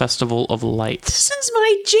the Festival of Lights. This is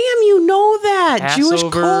my jam. You know that. Jewish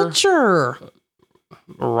Passover. culture.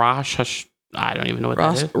 I don't even know what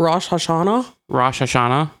that is. Rosh Hashanah. Rosh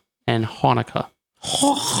Hashanah and Hanukkah.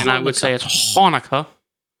 And I would say it's Hanukkah.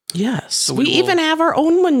 Yes. So we we will- even have our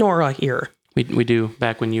own menorah here. We do,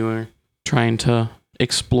 back when you were trying to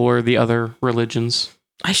explore the other religions.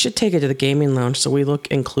 I should take it to the gaming lounge so we look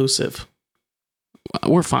inclusive.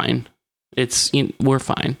 We're fine. We're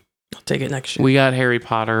fine. I'll take it next year. We got Harry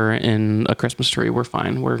Potter and a Christmas tree. We're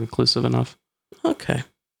fine. We're inclusive enough. Okay.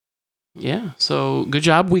 Yeah. So good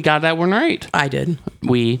job. We got that one right. I did.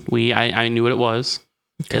 I knew what it was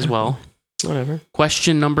as well. Whatever.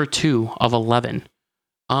 Question number 2 of 11.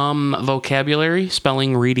 Vocabulary,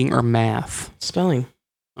 spelling, reading, or math. Spelling.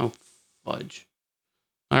 Oh, fudge.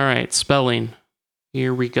 All right, spelling.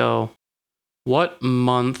 Here we go. What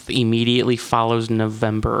month immediately follows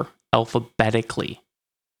November alphabetically?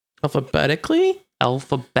 Alphabetically?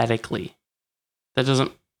 Alphabetically. That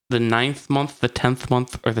doesn't... The 9th month, the 10th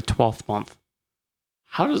month, or the 12th month?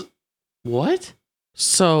 How does... What?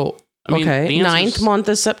 So, I mean, okay. the answer's- 9th month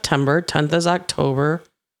is September. 10th is October.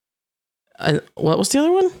 And what was the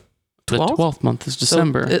other one? The 12th month is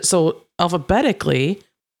December. So alphabetically,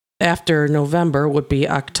 after November would be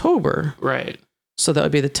October. Right. So that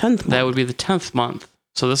would be the 10th month. That would be the 10th month.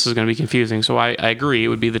 So this is going to be confusing. So I agree. It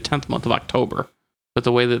would be the 10th month of October. but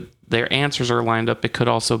the way that their answers are lined up, it could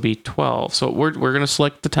also be 12. So we're going to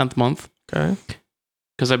select the 10th month. Okay.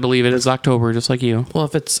 Because I believe it is October, just like you. Well,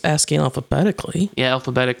 if it's asking alphabetically. Yeah,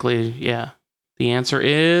 alphabetically, yeah. The answer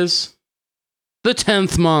is the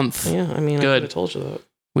 10th month. Yeah, I mean, I could have told you that.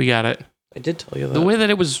 We got it. I did tell you that. The way that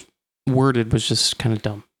it was worded was just kind of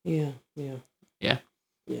dumb. Yeah.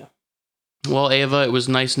 Well, Ava, it was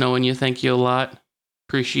nice knowing you. Thank you a lot.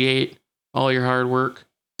 Appreciate all your hard work.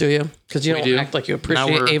 Do you? Because you don't act like you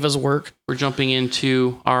appreciate Ava's work. We're jumping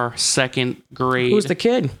into our second grade. Who's the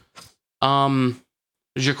kid?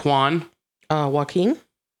 Jaquan. Joaquin?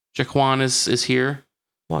 Jaquan is here.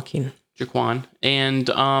 Joaquin. Jaquan.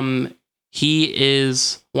 And he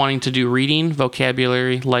is wanting to do reading,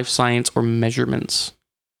 vocabulary, life science, or measurements.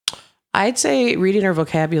 I'd say reading or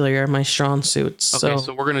vocabulary are my strong suits. Okay,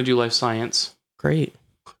 so we're going to do life science. Great.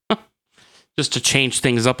 Just to change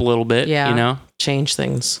things up a little bit, you know? Change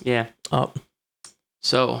things up.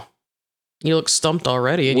 So. You look stumped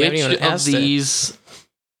already. And which you haven't even of these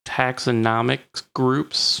taxonomic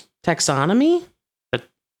groups? Taxonomy?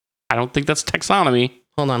 I don't think that's taxonomy.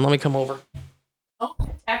 Hold on, let me come over. Oh,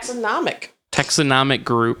 taxonomic. Taxonomic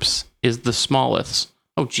groups is the smallest.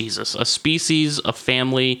 Oh, Jesus. A species, a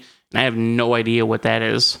family, and I have no idea what that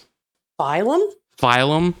is. Phylum?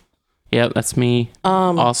 Phylum? Yep, that's me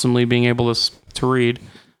awesomely being able to read.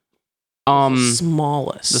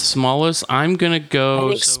 Smallest. The smallest, I'm going to go...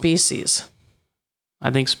 I think species.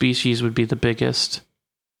 I think species would be the biggest.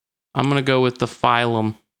 I'm going to go with the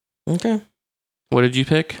phylum. Okay. What did you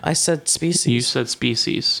pick? I said species. You said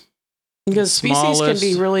species. Because species can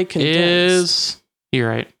be really condensed. You're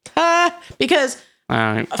right. Because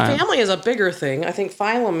a family is a bigger thing. I think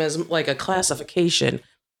phylum is like a classification.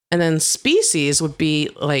 And then species would be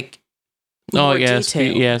like more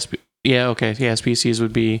detailed. Okay. Yeah, species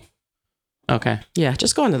would be... Okay. Yeah,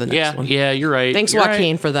 just go on to the next one. Yeah, you're right. Thanks,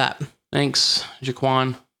 Joaquin, for that. Thanks,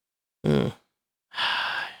 Jaquan. You're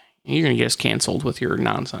going to get us canceled with your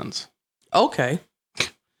nonsense. Okay.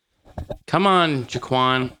 Come on,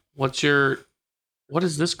 Jaquan. What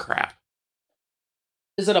is this crap?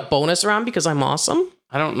 Is it a bonus round because I'm awesome?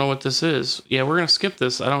 I don't know what this is. Yeah, we're going to skip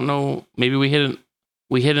this. I don't know. Maybe we hit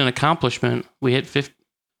an accomplishment. We hit 50.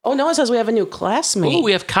 Oh, no, it says we have a new classmate. Oh,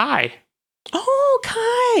 we have Kai. Oh,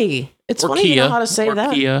 Kai. It's funny you know how to say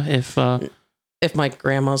that. Kia, if my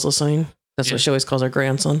grandma's listening. That's what she always calls her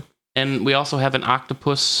grandson. And we also have an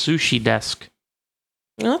octopus sushi desk.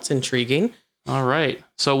 Well, that's intriguing. All right.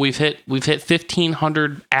 So we've hit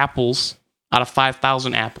 1,500 apples out of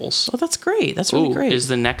 5,000 apples. Oh, that's great. That's really great. Is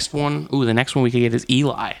the next one? Ooh, the next one we could get is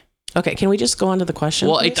Eli. Okay, can we just go on to the question?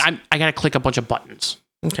 Well, I got to click a bunch of buttons.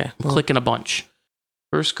 Okay. I'm clicking a bunch.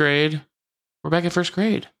 First grade. We're back at first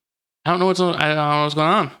grade. I don't know what's going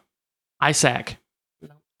on. Isaac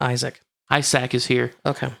is here.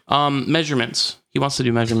 Okay. Measurements. He wants to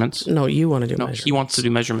do measurements. No, you want to do measurements. He wants to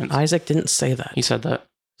do measurements. Isaac didn't say that. He said that.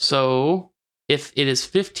 So, if it is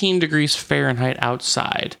 15 degrees Fahrenheit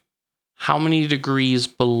outside, how many degrees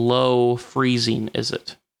below freezing is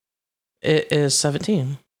it? It is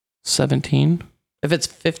 17. 17? If it's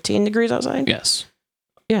 15 degrees outside? Yes.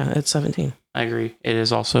 Yeah, it's 17. I agree. It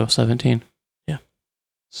is also 17. Yeah.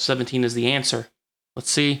 17 is the answer. Let's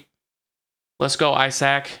see. Let's go,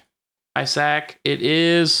 Isaac. Isaac, it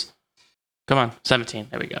is... Come on, 17.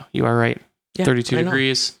 There we go. You are right. Yeah, 32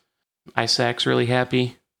 degrees. Isaac's really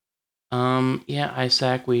happy. Yeah,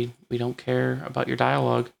 Isaac, we don't care about your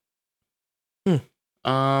dialogue.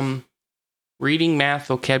 Reading, math,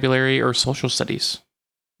 vocabulary, or social studies.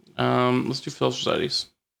 Let's do social studies.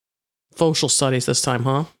 Social studies this time,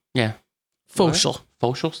 huh? Yeah. Social.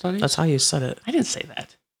 Social studies? That's how you said it. I didn't say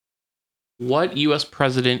that. What U.S.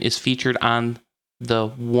 president is featured on the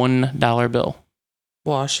 $1 bill?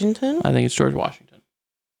 Washington? I think it's George Washington.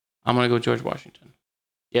 I'm going to go George Washington.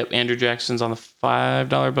 Yep, Andrew Jackson's on the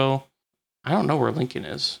 $5 bill. I don't know where Lincoln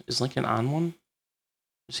is. Is Lincoln on one?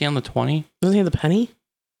 Is he on the 20? Isn't he the penny?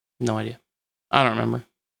 No idea. I don't remember.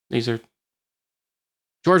 These are...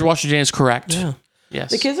 George Washington is correct. Yeah.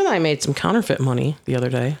 Yes. The kids and I made some counterfeit money the other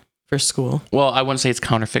day for school. Well, I wouldn't say it's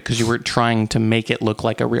counterfeit because you were trying to make it look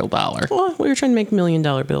like a real dollar. Well, we were trying to make $1 million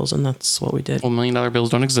bills, and that's what we did. Well, $1 million bills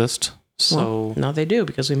don't exist. So... Well, now they do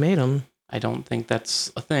because we made them. I don't think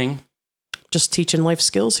that's a thing. Just teaching life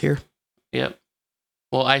skills here. Yep.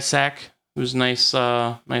 Well, Isaac, it was nice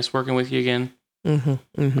working with you again.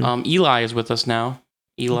 Eli is with us now.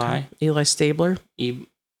 Eli. Okay. Eli Stabler?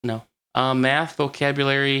 No. Math,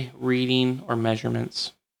 vocabulary, reading, or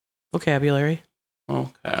measurements? Vocabulary.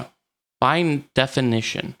 Okay. By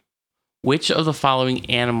definition, which of the following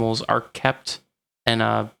animals are kept in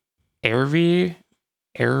a aviary?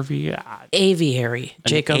 Aviary,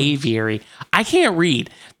 Jacob. Aviary. I can't read.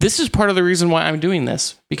 This is part of the reason why I'm doing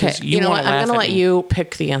this, because Okay, you know what? I'm going to let you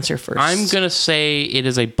pick the answer first. I'm going to say it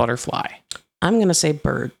is a butterfly. I'm going to say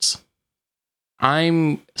birds.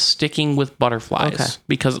 I'm sticking with butterflies. Okay.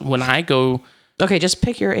 Because when I go... Okay, just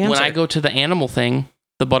pick your answer. When I go to the animal thing,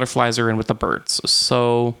 the butterflies are in with the birds.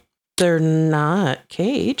 So... They're not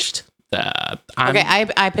caged. Okay,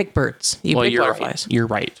 I pick birds. You pick butterflies. Right. You're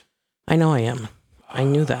right. I know I am. I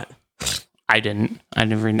knew that. I didn't. I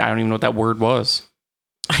don't even know what that word was.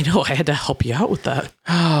 I know. I had to help you out with that.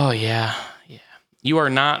 Oh, yeah. Yeah. You are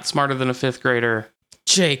not smarter than a 5th grader.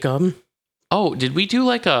 Jacob. Oh, did we do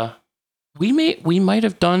like a... We might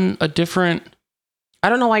have done a different... I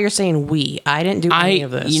don't know why you're saying we. I didn't do any of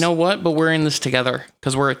this. You know what? But we're in this together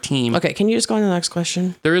because we're a team. Okay, can you just go on to the next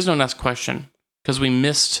question? There is no next question because we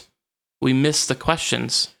missed the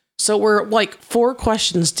questions. So we're like 4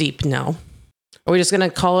 questions deep now. Are we just going to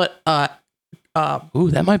call it... Ooh,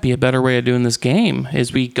 that might be a better way of doing this game,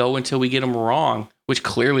 is we go until we get them wrong, which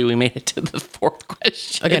clearly we made it to the 4th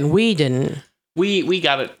question. Again, we didn't. We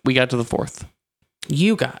got it. We got to the 4th.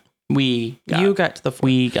 You got. You got to the 4th.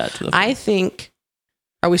 We got to the 4th. I think...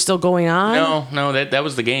 Are we still going on? No, that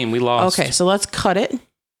was the game. We lost. Okay, so let's cut it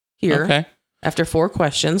here. Okay. After 4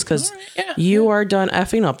 questions, because you are done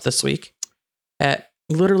effing up this week at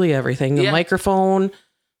literally everything. The microphone,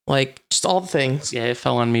 like just all the things. Yeah, it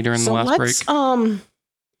fell on me during the last break.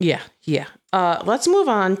 Let's move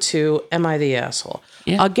on to Am I the Asshole?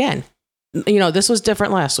 Yeah. Again, this was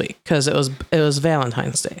different last week because it was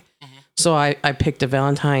Valentine's Day. Mm-hmm. So I picked a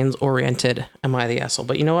Valentine's oriented Am I the Asshole?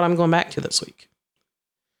 But you know what I'm going back to this week?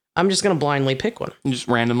 I'm just going to blindly pick one. Just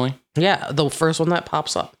randomly? Yeah, the first one that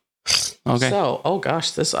pops up. Okay. So, oh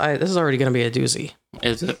gosh, this is already going to be a doozy.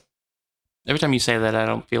 Is it? Every time you say that, I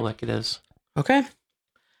don't feel like it is. Okay.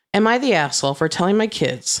 Am I the asshole for telling my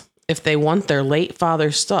kids if they want their late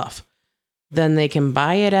father's stuff, then they can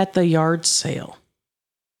buy it at the yard sale?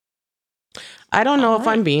 I don't know if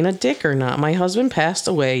I'm being a dick or not. My husband passed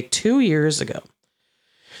away 2 years ago.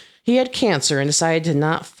 He had cancer and decided to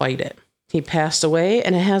not fight it. He passed away,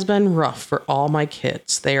 and it has been rough for all my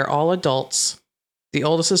kids. They are all adults. The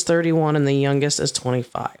oldest is 31, and the youngest is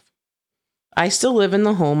 25. I still live in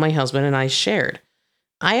the home my husband and I shared.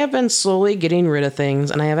 I have been slowly getting rid of things,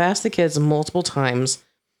 and I have asked the kids multiple times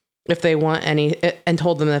if they want any, and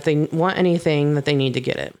told them that if they want anything, that they need to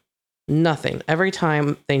get it. Nothing. Every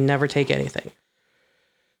time, they never take anything.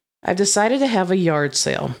 I've decided to have a yard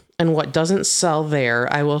sale, and what doesn't sell there,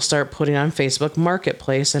 I will start putting on Facebook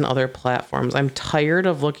Marketplace and other platforms. I'm tired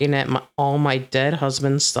of looking at all my dead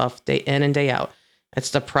husband's stuff day in and day out.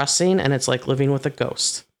 It's depressing, and it's like living with a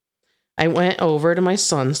ghost. I went over to my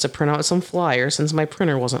son's to print out some flyers since my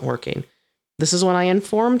printer wasn't working. This is when I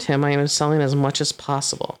informed him I am selling as much as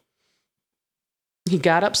possible. He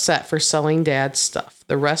got upset for selling dad's stuff.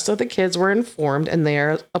 The rest of the kids were informed, and they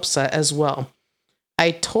are upset as well.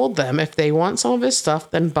 I told them if they want some of his stuff,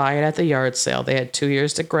 then buy it at the yard sale. They had 2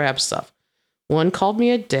 years to grab stuff. One called me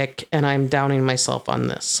a dick, and I'm downing myself on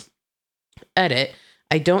this. Edit,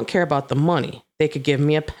 I don't care about the money. They could give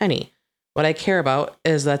me a penny. What I care about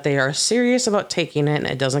is that they are serious about taking it and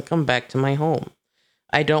it doesn't come back to my home.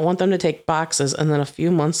 I don't want them to take boxes and then a few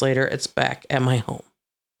months later it's back at my home.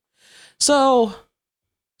 So,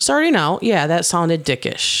 starting out, yeah, that sounded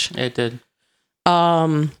dickish. It did.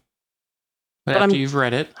 But after you've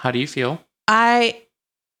read it, how do you feel? I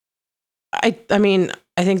mean,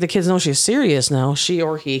 I think the kids know she's serious now, she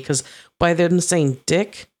or he, because by them saying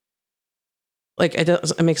dick, like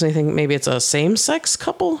it makes me think maybe it's a same-sex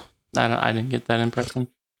couple. I didn't get that impression.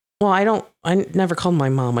 Well, I never called my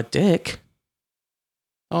mom a dick.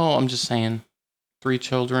 Oh, I'm just saying, 3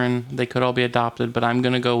 children, they could all be adopted, but I'm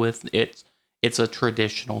gonna go with it. It's a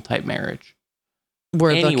traditional type marriage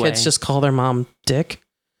where the kids just call their mom dick.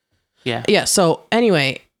 Yeah. Yeah. So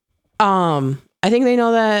anyway, I think they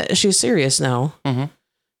know that she's serious now. Mm-hmm.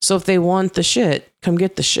 So if they want the shit, come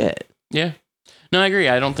get the shit. Yeah. No, I agree.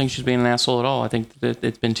 I don't think she's being an asshole at all. I think that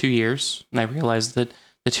it's been 2 years, and I realized that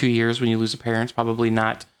the 2 years when you lose a parent's probably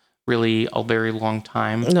not really a very long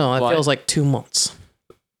time. No, it feels like 2 months.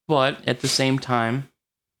 But at the same time,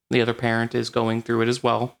 the other parent is going through it as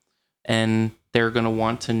well, and they're going to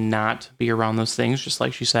want to not be around those things, just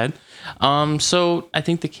like she said. So I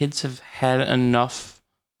think the kids have had enough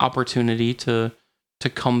opportunity to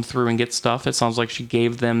come through and get stuff. It sounds like she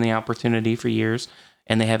gave them the opportunity for years,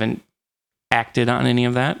 and they haven't acted on any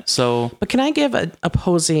of that. So, but can I give an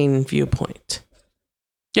opposing viewpoint?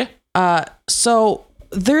 Yeah. So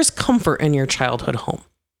there's comfort in your childhood home.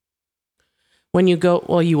 When you go,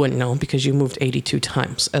 well, you wouldn't know because you moved 82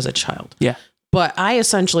 times as a child. Yeah. But I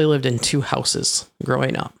essentially lived in 2 houses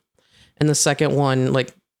growing up. And the second one,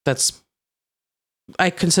 like, I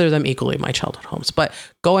consider them equally my childhood homes. But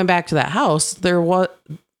going back to that house, for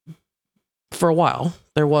a while,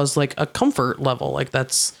 there was like a comfort level. Like,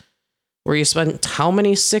 that's where you spent how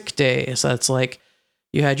many sick days. That's like,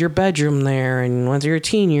 you had your bedroom there and went through your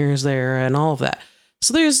teen years there and all of that.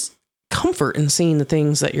 So there's comfort in seeing the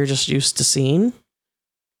things that you're just used to seeing.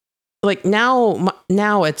 Like,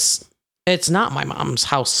 now it's not my mom's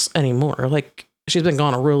house anymore. Like, she's been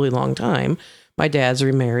gone a really long time. My dad's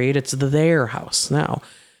remarried. It's their house now.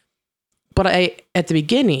 But at the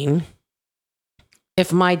beginning,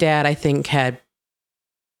 if my dad, I think, had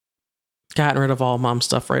gotten rid of all mom's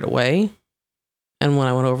stuff right away, and when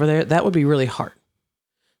I went over there, that would be really hard.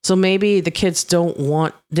 So maybe the kids didn't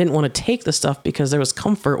want to take the stuff because there was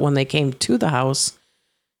comfort when they came to the house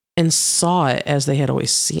and saw it as they had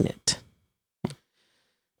always seen it.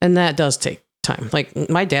 And that does take time. Like,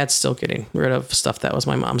 my dad's still getting rid of stuff that was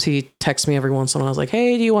my mom's. He texts me every once in a while. I was like,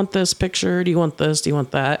 hey, do you want this picture? Do you want this? Do you want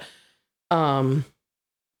that? And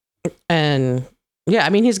yeah, I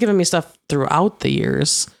mean, he's given me stuff throughout the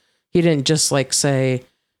years. He didn't just like say,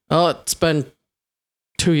 oh, it's been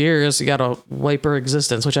 2 years, you got to wipe her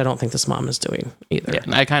existence, which I don't think this mom is doing either. Yeah,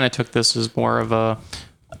 I kind of took this as more of the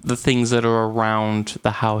things that are around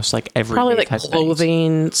the house, like everyday probably like type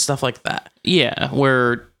clothing, stuff like that. Yeah,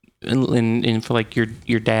 where in for like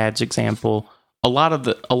your dad's example, a lot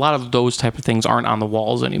of those type of things aren't on the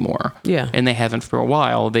walls anymore. Yeah, and they haven't for a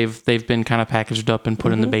while. They've been kind of packaged up and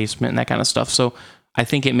put in the basement and that kind of stuff. So I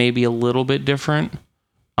think it may be a little bit different.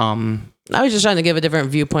 I was just trying to give a different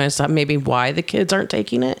viewpoint as to maybe why the kids aren't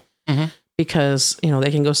taking it, because they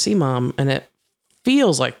can go see mom and it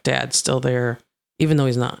feels like dad's still there, even though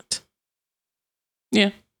he's not. Yeah,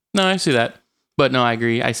 no, I see that, but no, I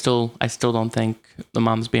agree. I still don't think the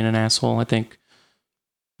mom's being an asshole. I think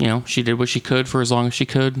she did what she could for as long as she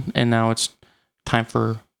could, and now it's time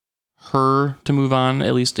for her to move on,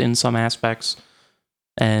 at least in some aspects.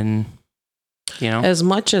 And as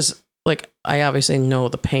much as, like, I obviously know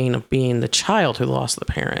the pain of being the child who lost the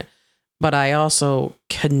parent, but I also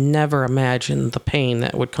could never imagine the pain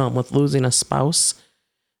that would come with losing a spouse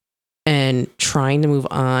and trying to move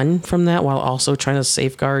on from that while also trying to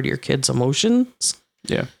safeguard your kids' emotions.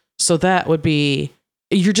 Yeah. So that would be,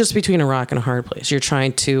 you're just between a rock and a hard place. You're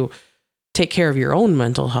trying to take care of your own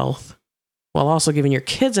mental health while also giving your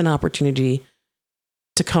kids an opportunity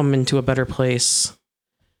to come into a better place.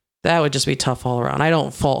 That would just be tough all around. I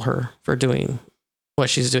don't fault her for doing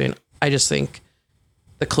what she's doing. I just think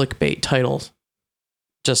the clickbait title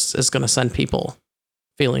just is going to send people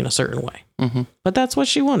feeling a certain way. Mm-hmm. But that's what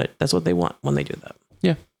she wanted. That's what they want when they do that.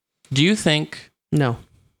 Yeah. Do you think? No.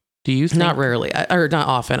 Do you think? Not rarely, or not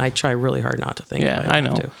often. I try really hard not to think. Yeah, I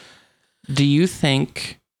know. Do you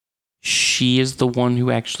think she is the one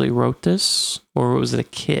who actually wrote this, or was it a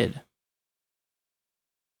kid?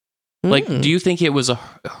 Like, do you think it was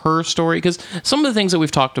her story? Because some of the things that we've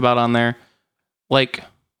talked about on there, like,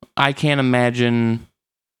 I can't imagine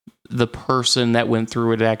the person that went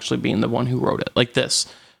through it actually being the one who wrote it. Like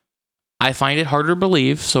this, I find it harder to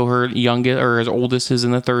believe. So her youngest or her oldest is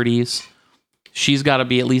in the 30s. She's got to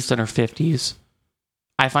be at least in her 50s.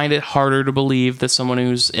 I find it harder to believe that someone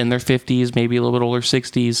who's in their 50s, maybe a little bit older,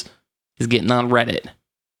 60s, is getting on Reddit.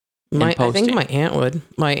 I think my aunt would.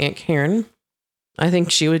 My Aunt Karen. I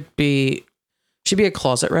think she'd be a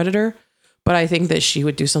closet Redditor, but I think that she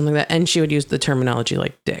would do something and she would use the terminology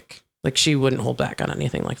like dick. Like, she wouldn't hold back on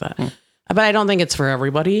anything like that. But I don't think it's for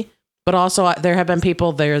everybody. But also, there have been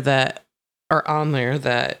people there that are on there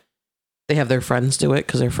that they have their friends do it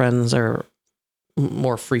because their friends are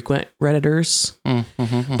more frequent Redditors.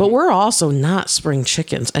 But we're also not spring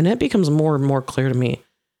chickens. And it becomes more and more clear to me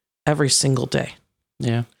every single day.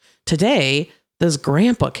 Yeah. Today, this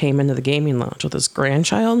grandpa came into the gaming lounge with his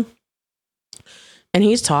grandchild, and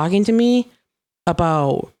he's talking to me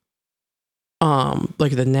about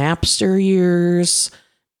like the Napster years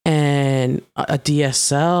and a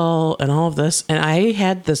DSL and all of this. And I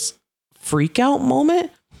had this freak out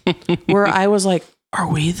moment where I was like,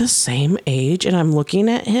 are we the same age? And I'm looking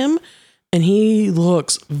at him and he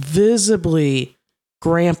looks visibly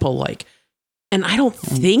grandpa-like. And I don't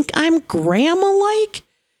think I'm grandma-like,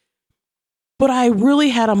 but I really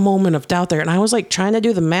had a moment of doubt there. And I was like trying to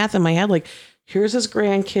do the math in my head. Like, here's his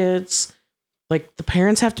grandkids. Like, the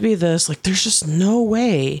parents have to be this. Like, there's just no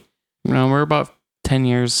way. No, we're about 10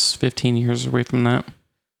 years, 15 years away from that.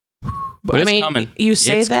 But I mean, coming. You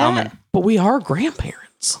say it's that, coming. But we are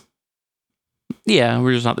grandparents. Yeah,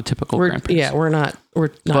 we're just not the typical grandparents. Yeah, we're not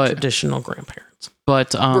traditional grandparents.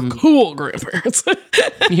 But we're cool grandparents.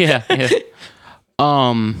 yeah.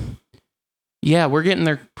 Yeah, we're getting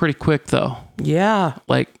there pretty quick though. Yeah.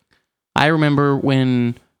 Like, I remember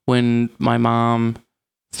when my mom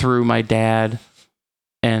threw my dad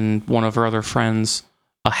and one of her other friends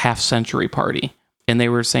a half-century party, and they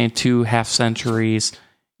were saying 2 half-centuries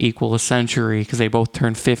equal a century because they both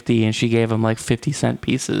turned 50, and she gave them like 50-cent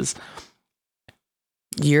pieces.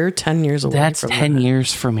 You're 10 years away. That's from 10 that.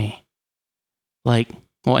 years for me. Like,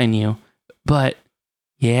 well, and you, but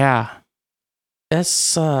yeah.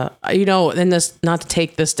 That's, and this, not to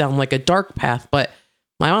take this down like a dark path, but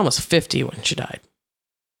my mom was 50 when she died.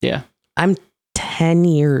 Yeah. I'm 10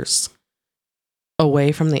 years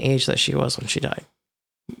away from the age that she was when she died.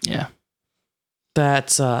 Yeah.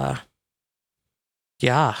 That's,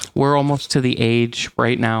 yeah. We're almost to the age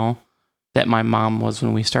right now that my mom was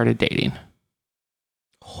when we started dating.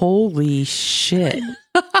 Holy shit.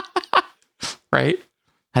 Right?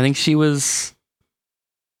 I think she was...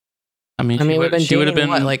 we've been she would have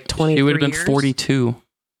dating, been like 20 She would have been years? 42.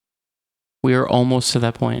 We were almost to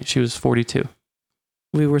that point. She was 42.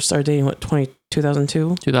 We were started dating,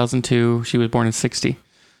 2002? 2002. She was born in 60.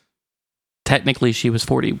 Technically, she was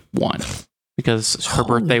 41 because her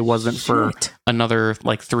birthday wasn't for another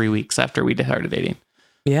like 3 weeks after we started dating.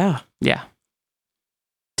 Yeah. Yeah.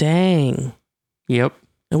 Dang. Yep.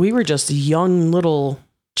 And we were just young little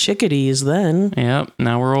chickadees then. Yep.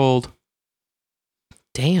 Now we're old.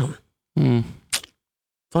 Damn. Hmm.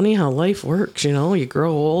 Funny how life works, you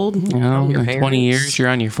grow old. You know, your in 20 years, you're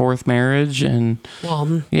on your 4th marriage, and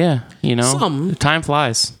yeah, time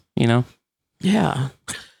flies, Yeah.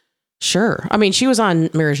 Sure. I mean, she was on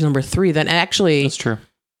marriage number 3 then. Actually, That's true.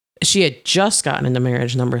 she had just gotten into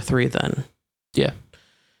marriage number 3 then. Yeah.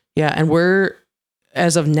 Yeah, and we're,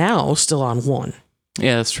 as of now, still on 1.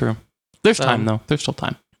 Yeah, that's true. There's time, though. There's still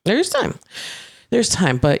time. There's time. There's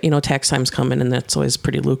time, but, tax time's coming, and that's always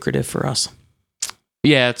pretty lucrative for us.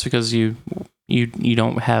 Yeah, it's because you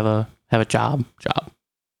don't have a job.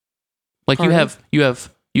 Like Pardon? you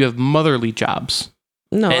have motherly jobs.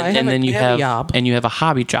 No, and then you have a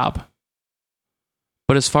hobby job.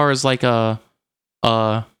 But as far as like I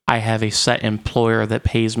have a set employer that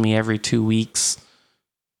pays me every 2 weeks,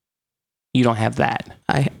 you don't have that.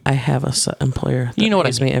 I have a set employer that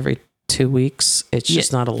pays me every 2 weeks. It's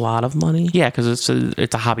just not a lot of money. Yeah, because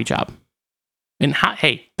it's a hobby job. And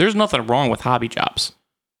hey, there's nothing wrong with hobby jobs.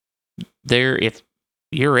 If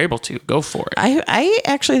you're able to, go for it. I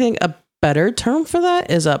actually think a better term for that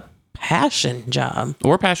is a passion job.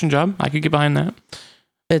 Or passion job. I could get behind that.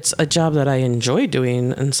 It's a job that I enjoy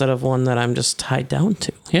doing instead of one that I'm just tied down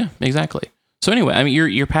to. Yeah, exactly. So anyway, I mean,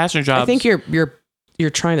 your passion job. I think you're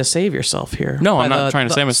trying to save yourself here. No, I'm not trying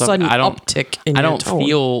to save myself. I don't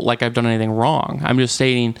feel like I've done anything wrong. I'm just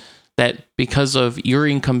stating that because of your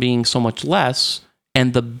income being so much less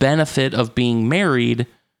and the benefit of being married,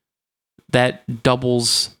 that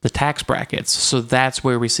doubles the tax brackets. So that's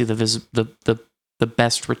where we see the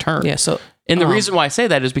best return. Yeah. So, and the reason why I say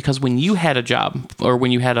that is because when you had a job or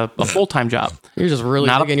when you had a full-time job, you're just really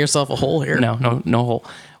digging yourself a hole here. No hole.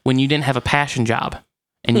 When you didn't have a passion job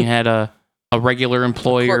and you had a regular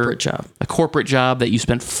employer, a corporate job that you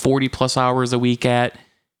spent 40 plus hours a week at,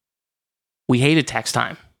 we hated tax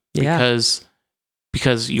time. Yeah.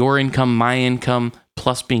 Because your income, my income,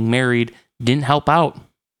 plus being married didn't help out.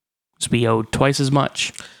 So we owed twice as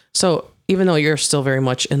much. So even though you're still very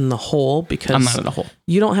much in the hole, because I'm not in the hole.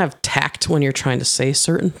 You don't have tact when you're trying to say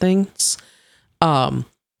certain things. Where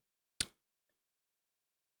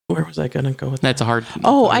was I going to go with that? That's a hard.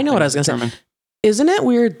 I know what I was going to say. Isn't it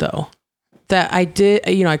weird though that I did,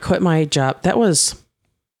 I quit my job.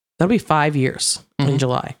 That'll be 5 years in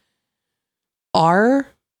July. Our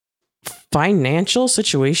financial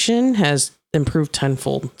situation has improved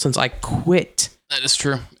tenfold since I quit. That is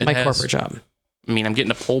true. My corporate job. I mean, I'm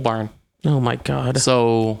getting a pole barn. Oh my God.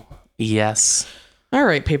 So, yes. All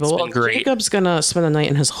right, people. Well, Jacob's going to spend the night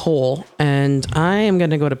in his hole, and I am going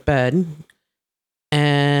to go to bed.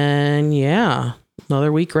 And yeah,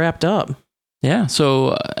 another week wrapped up. Yeah.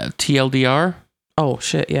 So, TLDR. Oh,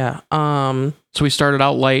 shit. Yeah. So we started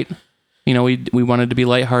out light. We wanted to be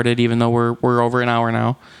lighthearted, even though we're over an hour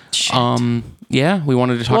now. Shit. Yeah, we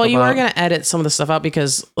wanted to talk about... Well, you are going to edit some of the stuff out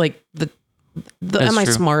because, like, the Am I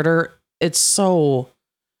Smarter? It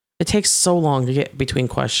takes so long to get between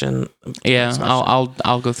question. Yeah,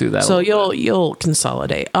 I'll go through that. So you'll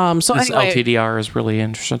consolidate. So this anyway, LTDR is really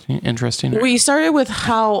interesting. We started with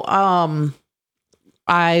how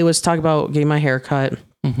I was talking about getting my hair cut,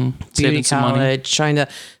 Saving some money, trying to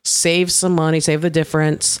save some money, save the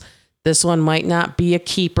difference. This one might not be a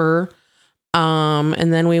keeper.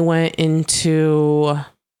 And then we went into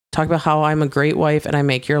talk about how I'm a great wife and I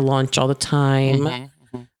make your lunch all the time.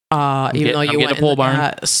 Even though you went and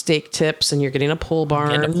got steak tips and you're getting a pole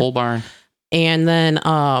barn. And then,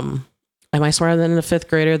 am I smarter than a fifth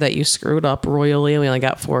grader that you screwed up royally and we only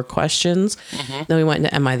got 4 questions? Then we went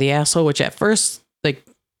into Am I the Asshole, which at first, like,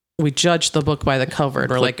 we judged the book by the cover.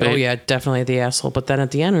 And we're like, oh yeah, definitely the asshole. But then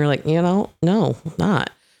at the end, we're like, no, not.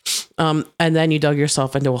 And then you dug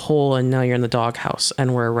yourself into a hole and now you're in the doghouse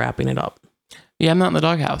and we're wrapping it up. Yeah, I'm not in the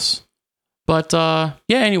doghouse. But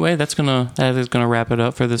anyway, that is gonna wrap it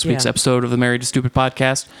up for this week's episode of the Married to Stupid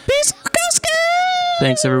podcast. Peace.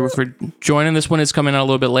 Thanks everyone for joining. This one is coming out a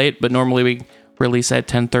little bit late, but normally we release at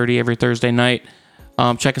 10:30 every Thursday night.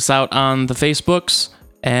 Check us out on the Facebooks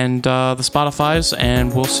and the Spotifys,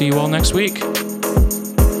 and we'll see you all next week.